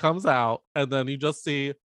he comes out, and then you just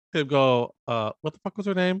see him go, what the fuck was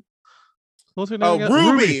her name? What was her name? Oh, again?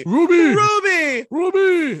 Ruby.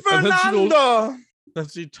 Ruby. Fernando.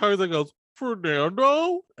 And she turns and goes,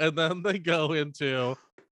 Fernando. And then they go into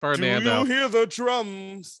Fernando. Do you hear the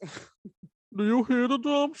drums? Do you hear the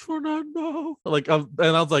drums, Fernando? Like, and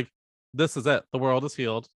I was like, this is it. The world is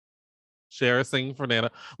healed. Cher is singing Fernando.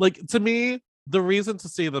 Like, to me, the reason to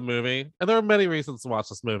see the movie, and there are many reasons to watch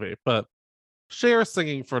this movie, but Cher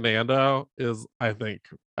singing Fernando is, I think,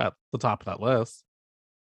 at the top of that list.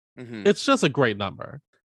 Mm-hmm. It's just a great number.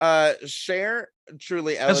 Cher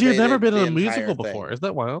truly elevated. And she had never been in a the musical entire before. thing. Isn't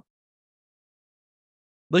that wild?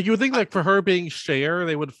 Like, you would think, like, for her being Cher,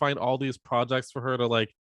 they would find all these projects for her to,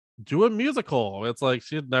 like, do a musical. It's like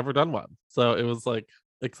she had never done one. So it was, like,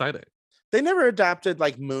 exciting. They never adapted,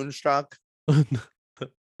 like, Moonstruck.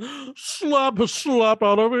 slap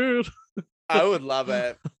out of it. I would love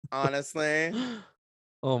it, honestly.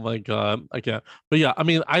 Oh my god, I can't. But yeah, I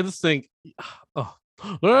mean, I just think, oh,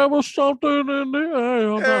 there was something in the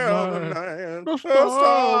air that night. The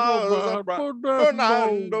stars were bright.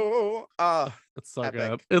 Fernando. It's so epic.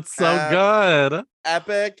 good. It's so good.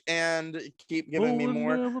 Epic, and keep giving me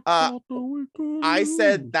Oh, more. I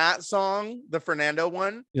said that song, the Fernando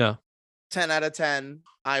one. Yeah. 10 out of 10.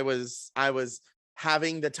 I was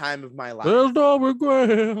having the time of my life. There's no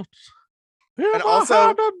regret. And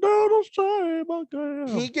also,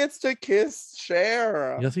 he he gets to kiss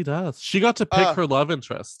Cher. Yes, he does. She got to pick her love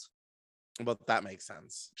interest. Well, that makes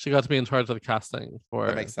sense. She got to be in charge of the casting for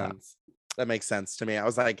That makes sense. That makes sense to me. I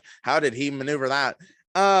was like, how did he maneuver that?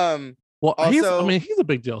 Well, also, he's a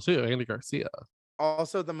big deal too, Andy Garcia.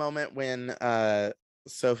 Also, the moment when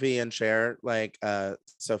Sophie and Cher, like,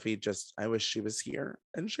 Sophie just, I wish she was here,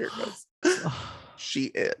 and Cher goes, she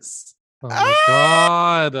is. Oh my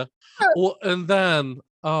god. Well, and then,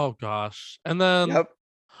 oh gosh, and then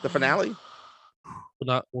the finale,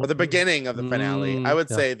 or the beginning of the finale. I would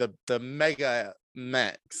say the mega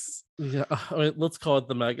mix. Yeah, I mean, let's call it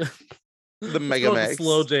the mega. The mega mix.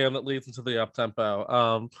 Slow jam that leads into the up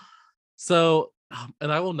tempo. So,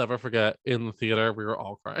 and I will never forget, in the theater we were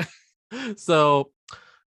all crying. So,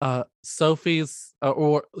 Sophie's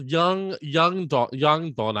or young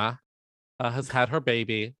Donna has had her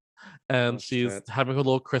baby. And she's having her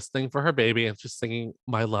little christening for her baby, and she's singing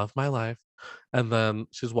My Love, My Life. And then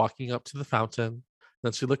she's walking up to the fountain.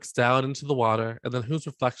 Then she looks down into the water. And then whose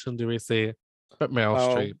reflection do we see but Meryl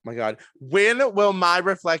Streep? Oh my god. When will my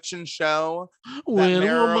reflection show when that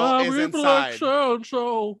Meryl will my is reflection inside?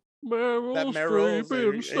 show Meryl That Meryl's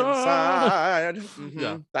Streep inside? Mm-hmm.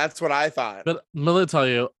 Yeah. That's what I thought. But let me tell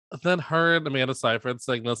you, then her and Amanda Seyfried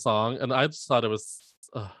sing the song, and I just thought it was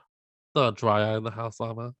the dry eye in the house,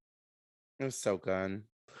 Llama. It was so good. And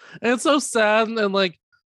it's so sad, and like,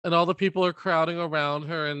 and all the people are crowding around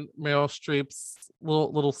her, and Meryl Streep's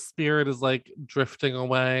little spirit is like drifting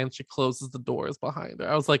away, and she closes the doors behind her.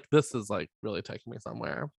 I was like, this is like really taking me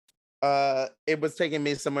somewhere. It was taking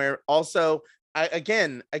me somewhere. Also, I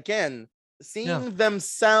again seeing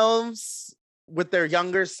themselves with their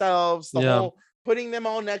younger selves, the whole putting them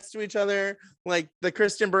all next to each other, like the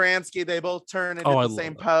Christian Baranski, they both turn into the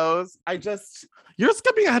same pose. You're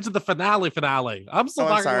skipping ahead to the finale. I'm still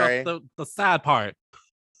talking about the sad part.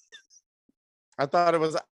 I thought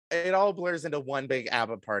it all blurs into one big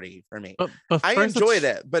ABBA party for me. But I enjoyed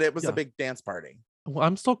it, but it was a big dance party. Well,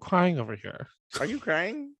 I'm still crying over here. Are you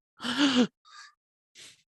crying? I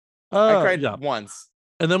cried once.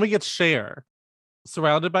 And then we get Cher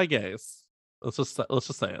surrounded by gays. Let's just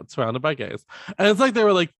say it, surrounded by gays. And it's like they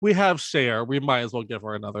were like, we have Cher, we might as well give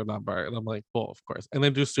her another number. And I'm like, well, of course. And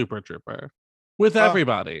they do Super Trooper with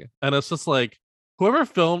everybody. And it's just like, whoever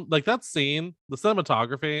filmed like that scene, the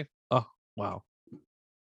cinematography, oh wow.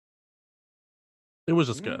 It was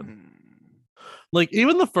just good. Like,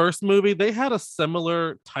 even the first movie, they had a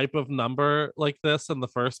similar type of number like this in the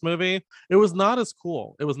first movie. It was not as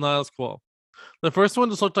cool. The first one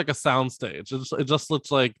just looked like a soundstage. It just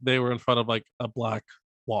looked like they were in front of like a black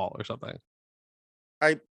wall or something.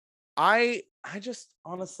 I just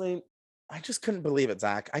honestly, I just couldn't believe it,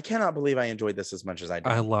 Zach. I cannot believe I enjoyed this as much as I did.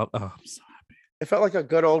 I'm so happy. It felt like a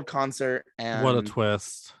good old concert. And what a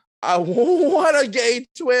twist. What a gay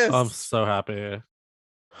twist. I'm so happy.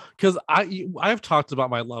 because I've talked about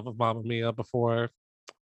my love of Mamma Mia before,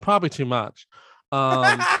 probably too much,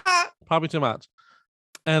 probably too much,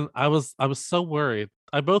 and I was so worried.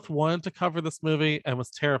 I both wanted to cover this movie and was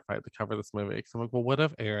terrified to cover this movie because I'm like, well, what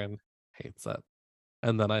if Aaron hates it,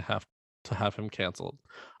 and then I have to have him canceled,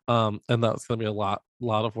 and that's gonna be a lot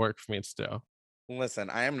of work for me to do. Listen,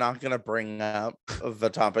 I am not gonna bring up the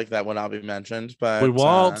topic that will not be mentioned, but We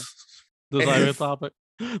won't. There's not even a topic.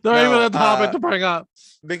 There's not even a topic to bring up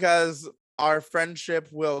because our friendship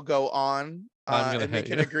will go on, and we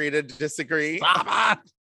can agree to disagree. Stop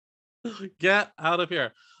it! Get out of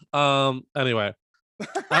here. Anyway,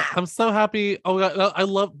 I'm so happy. Oh God, I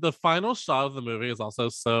love the final shot of the movie is also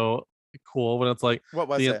so cool when it's like what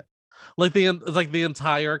was it? Like the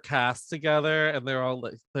entire cast together, and they're all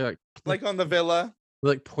like on the villa,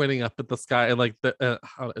 like pointing up at the sky, and like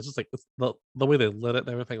it's just like the way they lit it and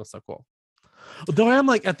everything was so cool. Though I'm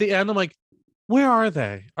like at the end, I'm like, where are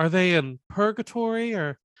they? Are they in purgatory,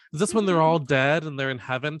 or is this when they're all dead and they're in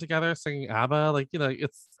heaven together singing ABBA? Like,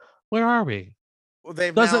 it's where are we? Well,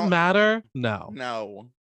 does it matter? No,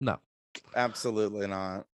 absolutely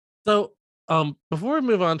not. So before we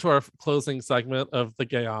move on to our closing segment of the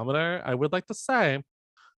Gayometer, I would like to say,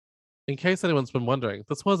 in case anyone's been wondering,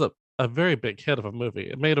 this was a very big hit of a movie.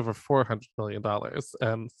 It made over $400 million,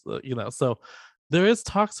 and so there is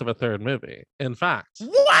talks of a third movie. In fact,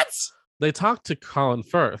 what? They talked to Colin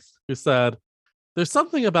Firth, who said, "There's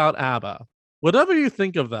something about ABBA. Whatever you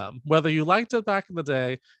think of them, whether you liked it back in the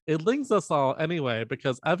day, it links us all anyway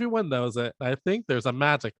because everyone knows it. And I think there's a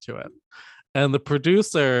magic to it." And the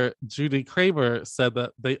producer, Judy Kramer, said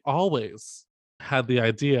that they always had the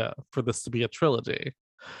idea for this to be a trilogy.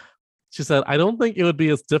 She said, "I don't think it would be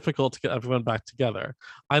as difficult to get everyone back together.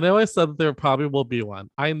 I know I said that there probably will be one.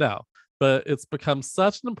 I know. But it's become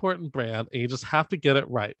such an important brand, and you just have to get it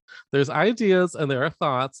right. There's ideas and there are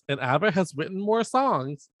thoughts, and ABBA has written more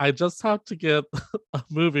songs. I just have to get a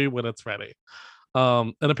movie when it's ready."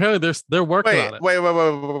 And apparently they're working on it.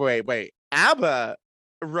 Wait. ABBA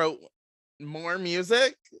wrote more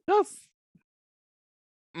music? Yes.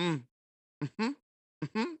 Well,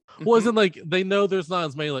 isn't like they know there's not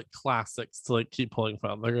as many like classics to like keep pulling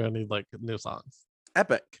from. They're gonna need like new songs.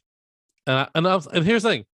 Epic. And here's the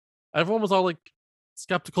thing. Everyone was all like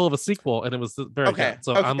skeptical of a sequel, and it was very good.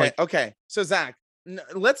 So I'm like, okay. So Zach,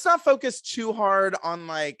 let's not focus too hard on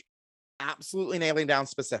like absolutely nailing down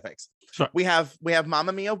specifics. Sure. We have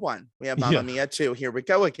Mamma Mia 1. We have Mamma Mia 2. Here we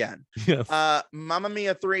go again. Yes. Mamma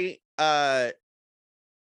Mia 3.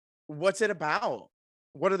 What's it about?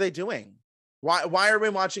 What are they doing? Why are we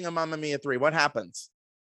watching a Mamma Mia 3? What happens?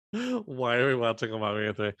 Why are we watching a Mamma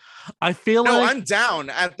Mia 3? I feel like I'm down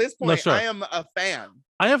at this point. No, sure. I am a fan.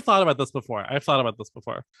 I have thought about this before.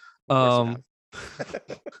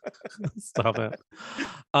 Stop it.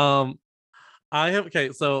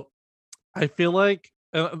 So I feel like,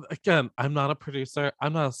 again, I'm not a producer.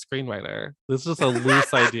 I'm not a screenwriter. This is just a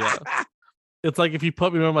loose idea. It's like if you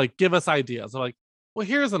put me on, like, give us ideas. I'm like, well,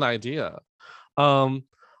 here's an idea.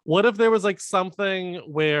 What if there was like something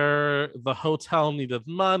where the hotel needed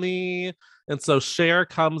money, and so Cher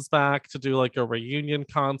comes back to do like a reunion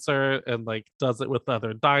concert and like does it with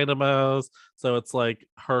other Dynamos, so it's like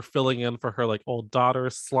her filling in for her like old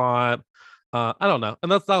daughter's slot. I don't know,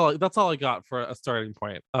 and that's all I got for a starting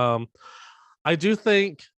point. I do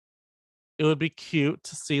think it would be cute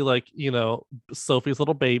to see like, Sophie's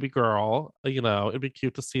little baby girl, it'd be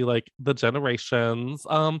cute to see like the generations,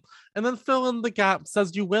 and then fill in the gaps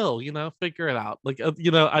as you will, figure it out. Like,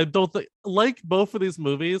 I don't think, like, both of these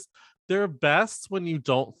movies, they're best when you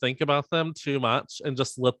don't think about them too much and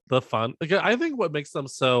just let the fun. Like, I think what makes them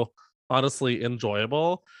so honestly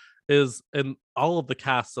enjoyable is, and all of the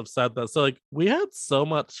casts have said that, so like we had so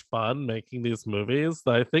much fun making these movies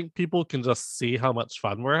that I think people can just see how much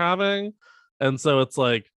fun we're having, and so it's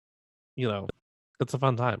like, it's a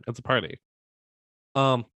fun time, it's a party.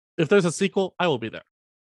 If there's a sequel, I will be there.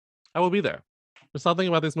 There's something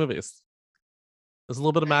about these movies, there's a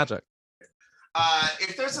little bit of magic.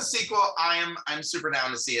 If there's a sequel, I'm super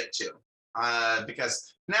down to see it too,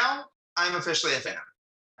 because now I'm officially a fan,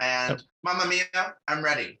 and Mamma Mia, I'm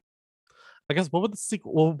ready. I guess what would the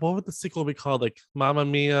sequel be called? Like Mamma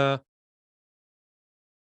Mia,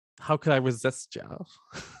 How Could I Resist You?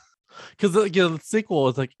 Because the sequel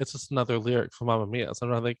is like, it's just another lyric for Mamma Mia.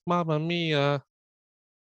 So I'm like, Mamma Mia.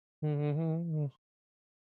 I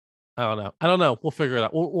don't know. We'll figure it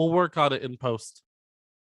out. We'll work on it in post.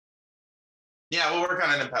 Yeah, we'll work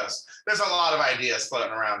on it in post. There's a lot of ideas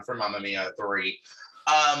floating around for Mamma Mia 3.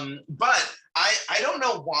 But I don't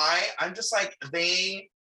know why. I'm just like,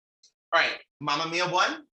 all right, Mamma Mia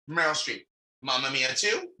 1, Meryl Streep. Mamma Mia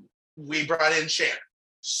 2, we brought in Cher.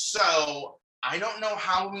 So I don't know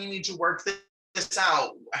how we need to work this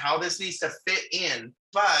out, how this needs to fit in,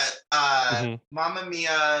 but Mamma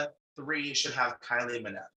Mia 3 should have Kylie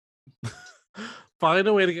Minogue. Find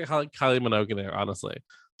a way to get Kylie Minogue in there, honestly.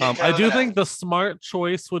 I do think the smart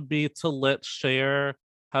choice would be to let Cher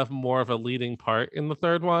have more of a leading part in the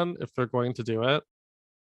third one if they're going to do it,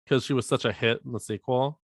 because she was such a hit in the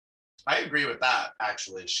sequel. I agree with that,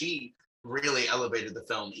 actually. She really elevated the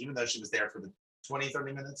film, even though she was there for the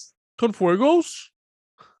 20-30 minutes. Con Fuegos?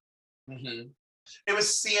 Mm-hmm. It was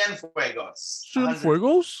Cienfuegos.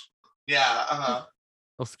 Cienfuegos? Yeah, uh-huh.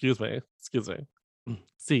 Oh, excuse me.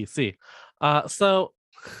 See. So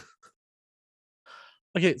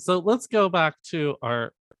okay, so let's go back to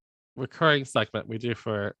our recurring segment we do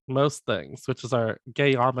for most things, which is our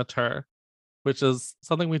gayometer, which is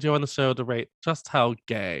something we do on the show to rate just how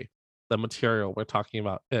gay the material we're talking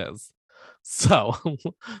about is. So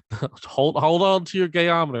hold on to your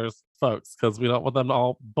gayometers, folks, because we don't want them to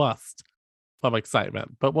all bust from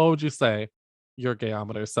excitement. But what would you say your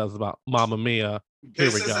gayometer says about Mamma Mia?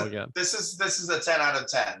 Here we go again. This is a 10 out of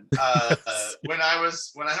 10. When I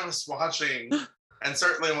was watching, and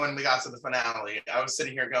certainly when we got to the finale, I was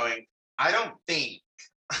sitting here going, I don't think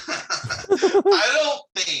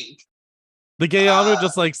the gayometer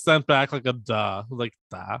just like sent back like a duh. Like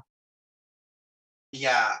duh.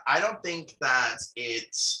 Yeah, I don't think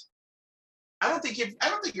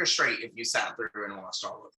you're straight if you sat through and watched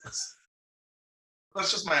all of this.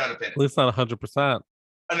 That's just my own opinion. At least not 100%.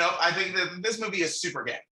 No, I think that this movie is super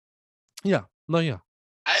gay. Yeah. No, yeah.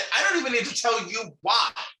 I don't even need to tell you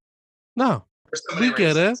why. No. We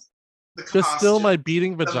get it. Be still my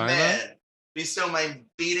beating vagina. Be still my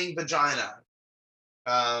beating vagina.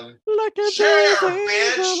 Like a Cher,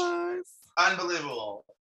 bitch. Unbelievable.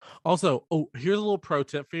 Also, here's a little pro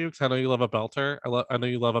tip for you, because I know you love a belter. I know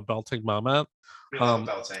you love a belting moment. We love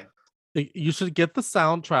belting. You should get the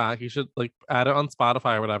soundtrack. You should like add it on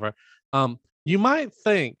Spotify or whatever. You might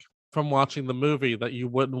think from watching the movie that you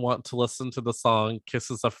wouldn't want to listen to the song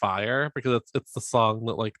 "Kisses of Fire" because it's the song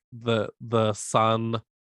that like the son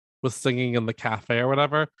was singing in the cafe or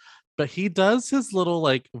whatever. But he does his little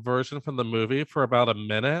like version from the movie for about a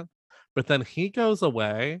minute, but then he goes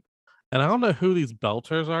away. And I don't know who these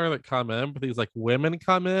belters are that come in, but these like women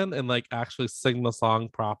come in and like actually sing the song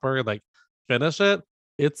proper and like finish it.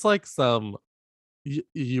 It's like some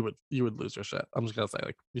you would lose your shit. I'm just gonna say,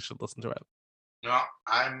 like, you should listen to it. No,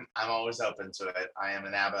 I'm always open to it. I am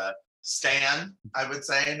an ABBA stan, I would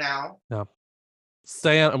say now. Yeah.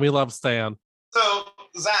 Stan, and we love Stan. So,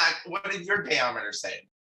 Zach, what did your gayometer say?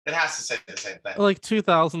 It has to say the same thing. Like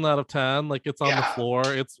 2,000 out of 10. Like it's on the floor.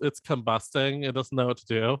 It's combusting. It doesn't know what to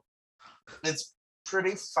do. It's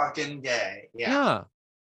pretty fucking gay. Yeah.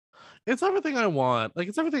 It's everything I want. Like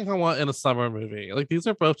it's everything I want in a summer movie. Like these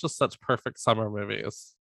are both just such perfect summer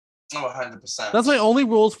movies. Oh, 100%. That's my only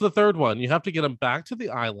rules for the third one. You have to get them back to the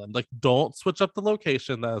island. Like, don't switch up the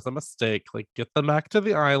location. That is a mistake. Like, get them back to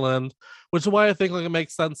the island, which is why I think like it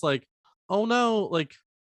makes sense. Like, oh no, like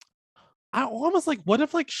I almost like, what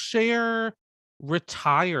if like Cher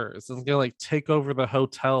retires and is gonna like take over the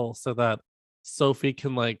hotel so that Sophie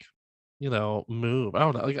can like, you know, move. I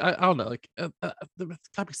don't know. Like I don't know. Like there's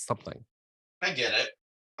gotta be something. I get it.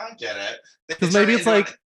 Because maybe it's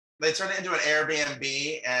like they turn it into an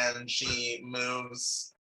Airbnb and she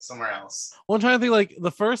moves somewhere else. Well, I'm trying to think. Like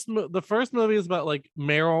the first movie is about like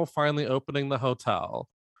Meryl finally opening the hotel,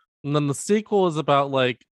 and then the sequel is about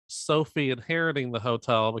like Sophie inheriting the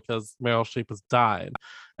hotel because Meryl Streep has died.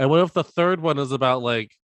 And what if the third one is about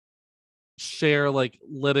like Cher like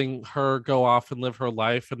letting her go off and live her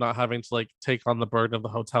life and not having to like take on the burden of the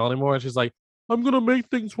hotel anymore? And she's like, I'm gonna make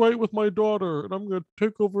things right with my daughter and I'm gonna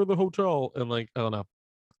take over the hotel. And like, I don't know.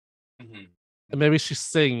 Mm-hmm. And maybe she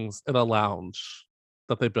sings in a lounge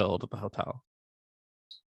that they build at the hotel.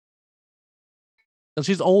 And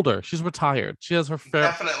she's older. She's retired. She has her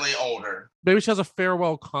definitely older. Maybe she has a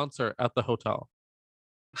farewell concert at the hotel.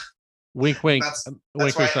 Wink, wink. That's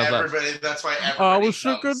wink, why wink. everybody. That's why everybody. I was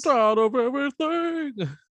sick and tired of everything.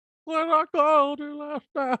 When I called you last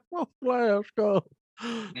night on Glasgow.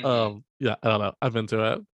 Yeah, I don't know. I'm into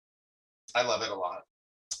it. I love it a lot,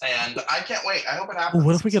 and I can't wait. I hope it happens.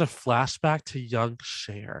 What if we get a flashback to young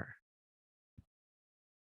Cher?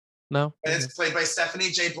 No, and it's played by Stephanie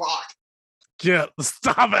J. Block.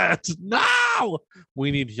 Stop it! No,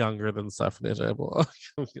 we need younger than Stephanie J. Block.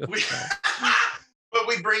 But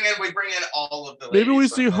we bring in all of the. Maybe we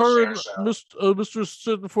see her and Mr.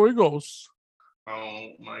 Cienfuegos. Oh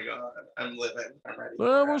my God! I'm living. I'm ready.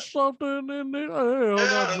 There was something in the air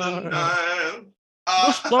that night.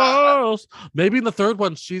 Maybe in the third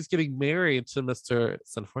one, she's getting married to Mr.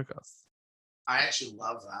 Cienfuegos. I actually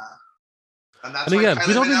love that. And that's And why again, Kylie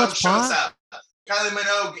we don't need Minogue much shows plot. up. Kylie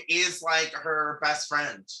Minogue is like her best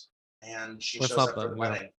friend, and she Or shows up for something, the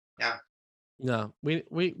wedding. Yeah. Yeah, we.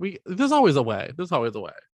 There's always a way. There's always a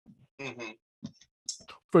way. Mhm.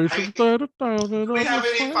 Do Do we have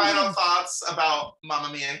any final thoughts about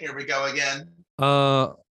Mamma Mia? Here we go again.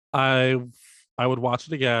 I would watch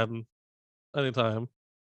it again, anytime.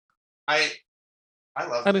 I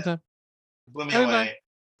love Anytime. it. Blew me Anytime. away.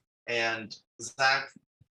 And Zach,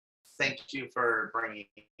 thank you for bringing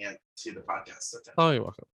it to the podcast. Oh, you're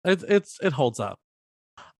welcome. It holds up.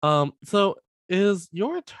 So is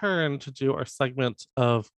your turn to do our segment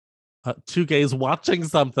of two gays watching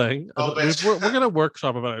something. Oh, We're gonna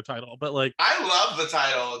workshop about our title, but like I love the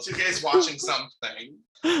title. Two gays watching something.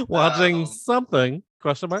 watching something?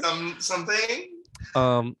 Question mark. Something.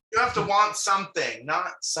 You have to want something,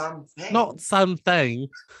 not something. Not something.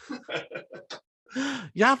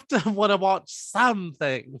 You have to want to watch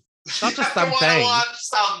something. Not just something. Want to watch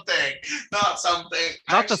something, not something.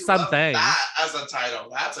 Not just love something. That as a title.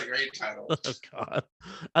 That's a great title. Oh God,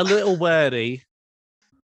 a little wordy.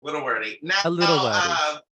 Little wordy. Now, A little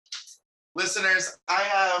wordy. Listeners, I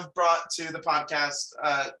have brought to the podcast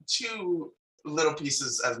two little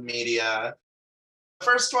pieces of media. The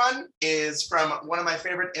first one is from one of my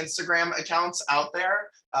favorite Instagram accounts out there.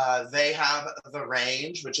 They have The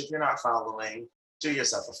Range, which if you're not following, do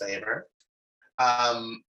yourself a favor.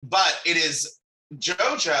 But it is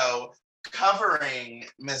JoJo covering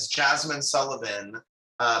Miss Jasmine Sullivan,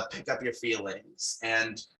 Pick Up Your Feelings.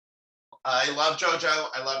 And I love JoJo.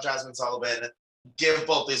 I love Jasmine Sullivan. Give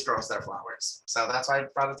both these girls their flowers. So that's why I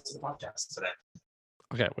brought it to the podcast today.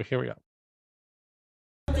 Okay, well, here we go.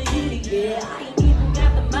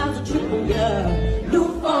 New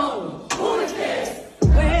phone,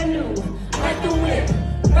 brand new, like the whip,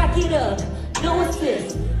 rock it up, no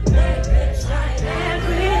assist. Wake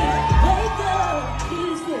up,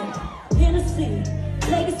 easy, Hennessy,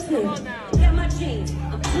 take a sip, get my jeans,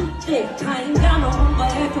 I'm too thick, I ain't got no room for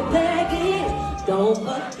extra baggage. Don't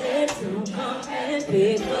forget to come and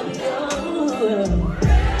pick up your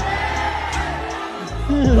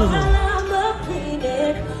while I'm up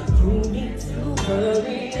cleaning, you need to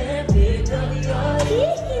hurry and pick up your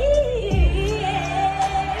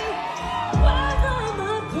while I'm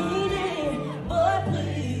up cleaning, boy,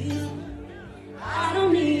 please, I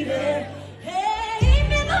don't need it. Hey,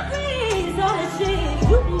 memories all the shit,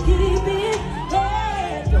 you can keep it.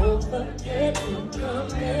 Hey, don't forget to come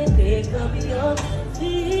and pick up your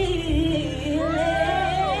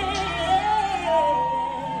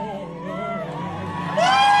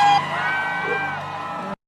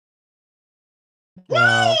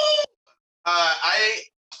Wow.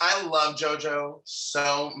 I love JoJo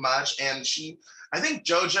so much, and I think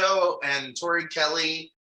JoJo and Tori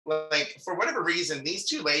Kelly, like for whatever reason, these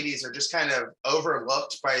two ladies are just kind of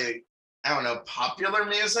overlooked by, I don't know, popular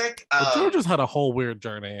music. JoJo's had a whole weird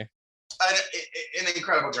journey. An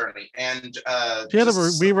incredible journey, and She had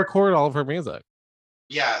to re-record all of her music.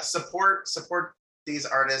 Yeah, support these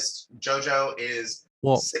artists. JoJo is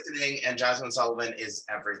sickening, and Jasmine Sullivan is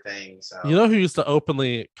everything. So you know who used to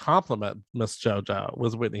openly compliment Miss JoJo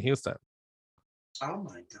was Whitney Houston. Oh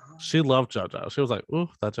my God, she loved JoJo. She was like, "Ooh,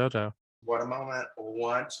 that JoJo." What a moment!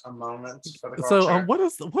 What a moment for the culture. So, what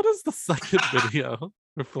is the second video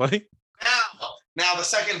we're playing? Now the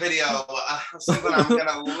second video, something I'm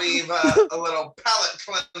gonna leave a little palate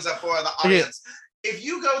cleanser for the audience. Okay. If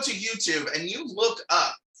you go to YouTube and you look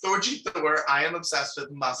up Thorgy Thor, I am obsessed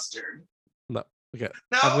with mustard. No, okay.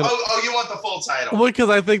 No, you want the full title? Well, because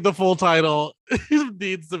I think the full title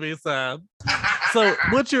needs to be said. So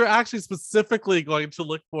what you're actually specifically going to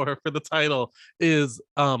look for the title is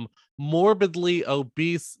morbidly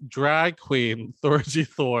obese drag queen Thorgy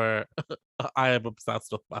Thor. I am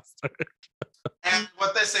obsessed with mustard. And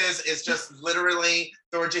what this is just literally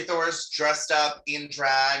Thorgy Thor's dressed up in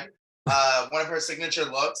drag, one of her signature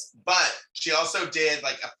looks, but she also did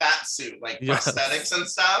like a fat suit, like prosthetics and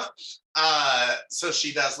stuff. So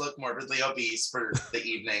she does look morbidly obese for the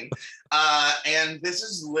evening. And this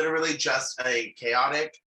is literally just a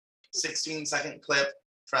chaotic 16-second clip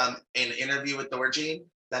from an interview with Thorgy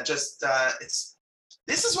that just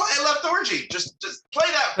this is why I love Thorgy. Just play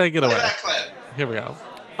it out. Take it away. That clip. Here we go.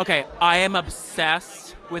 Okay, I am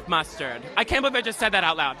obsessed with mustard. I can't believe I just said that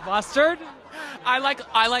out loud. Mustard? I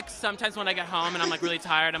like sometimes when I get home and I'm like really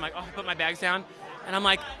tired, I'm like, oh, I put my bags down. And I'm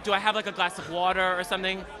like, do I have like a glass of water or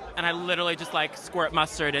something? And I literally just like squirt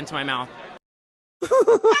mustard into my mouth.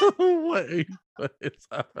 What is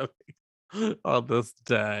happening? on this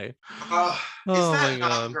day. Oh, is Oh that my not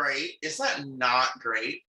God. great? Is that not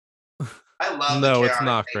great? I love No, the it's chaotic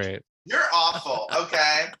not nature. great. You're awful,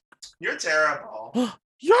 okay? You're terrible.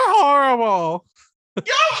 You're horrible.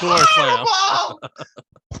 You're Door slam. horrible!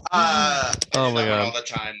 I do Oh my that one God. all the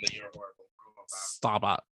time that you're horrible. Stop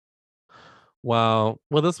it. Wow.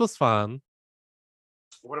 Well, this was fun.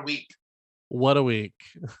 What a week. What a week.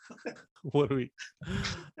 What a week.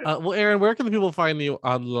 Well, Aaron, where can the people find you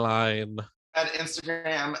online? At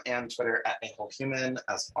Instagram and Twitter at @AWholeHuman,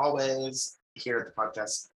 as always, here at the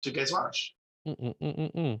podcast, Two Gays Watch. What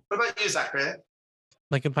about you, Zachary?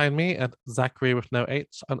 They can find me at Zachary with no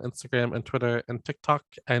H on Instagram and Twitter and TikTok.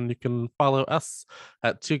 And you can follow us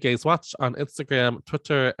at Two Gays Watch on Instagram,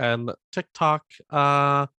 Twitter, and TikTok.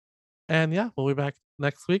 And yeah, we'll be back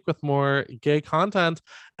next week with more gay content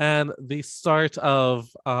and the start of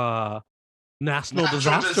National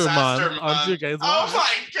Disaster Month on Two Gays Watch. Oh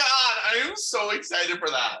my God, I am so excited for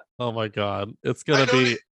that. Oh my God. It's going to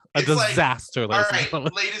be a disaster. All right,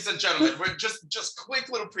 ladies and gentlemen, we're just quick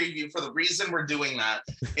little preview for the reason we're doing that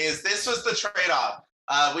is this was the trade-off.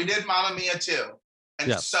 We did Mamma Mia too.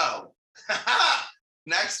 And so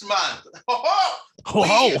next month,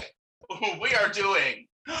 we are doing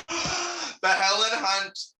the Helen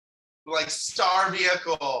Hunt star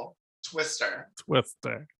vehicle Twister.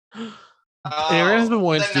 Aaron has been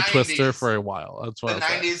wanting to do Twister for a while. That's what the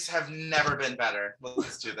 90s have never been better.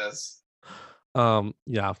 Let's do this.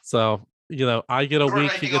 Yeah, so I get a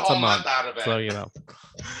week, he gets a month out of it. So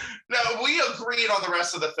No, we agreed on the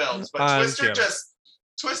rest of the films, but Twister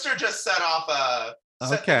just set off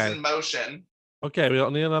set things in motion. Okay, we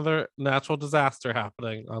don't need another natural disaster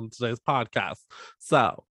happening on today's podcast.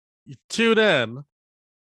 So tune in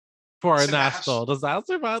for our national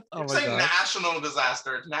disaster month. Oh my God. National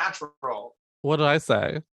disaster. It's natural. What did I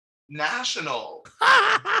say? National.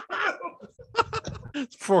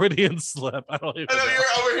 Freudian slip. I don't even know. You're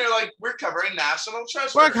over here we're covering national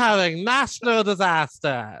treasures. We're covering national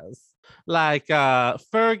disasters. Like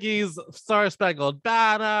Fergie's Star Spangled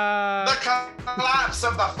Banner. The collapse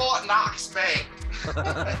of the Fort Knox Bank.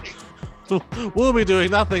 We'll be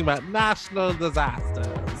doing nothing but national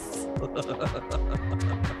disasters.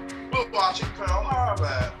 We're watching Pearl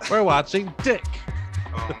Harbor. We're watching Dick.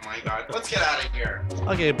 Oh my God. Let's get out of here.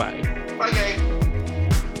 Okay, bye. Bye, Gabe.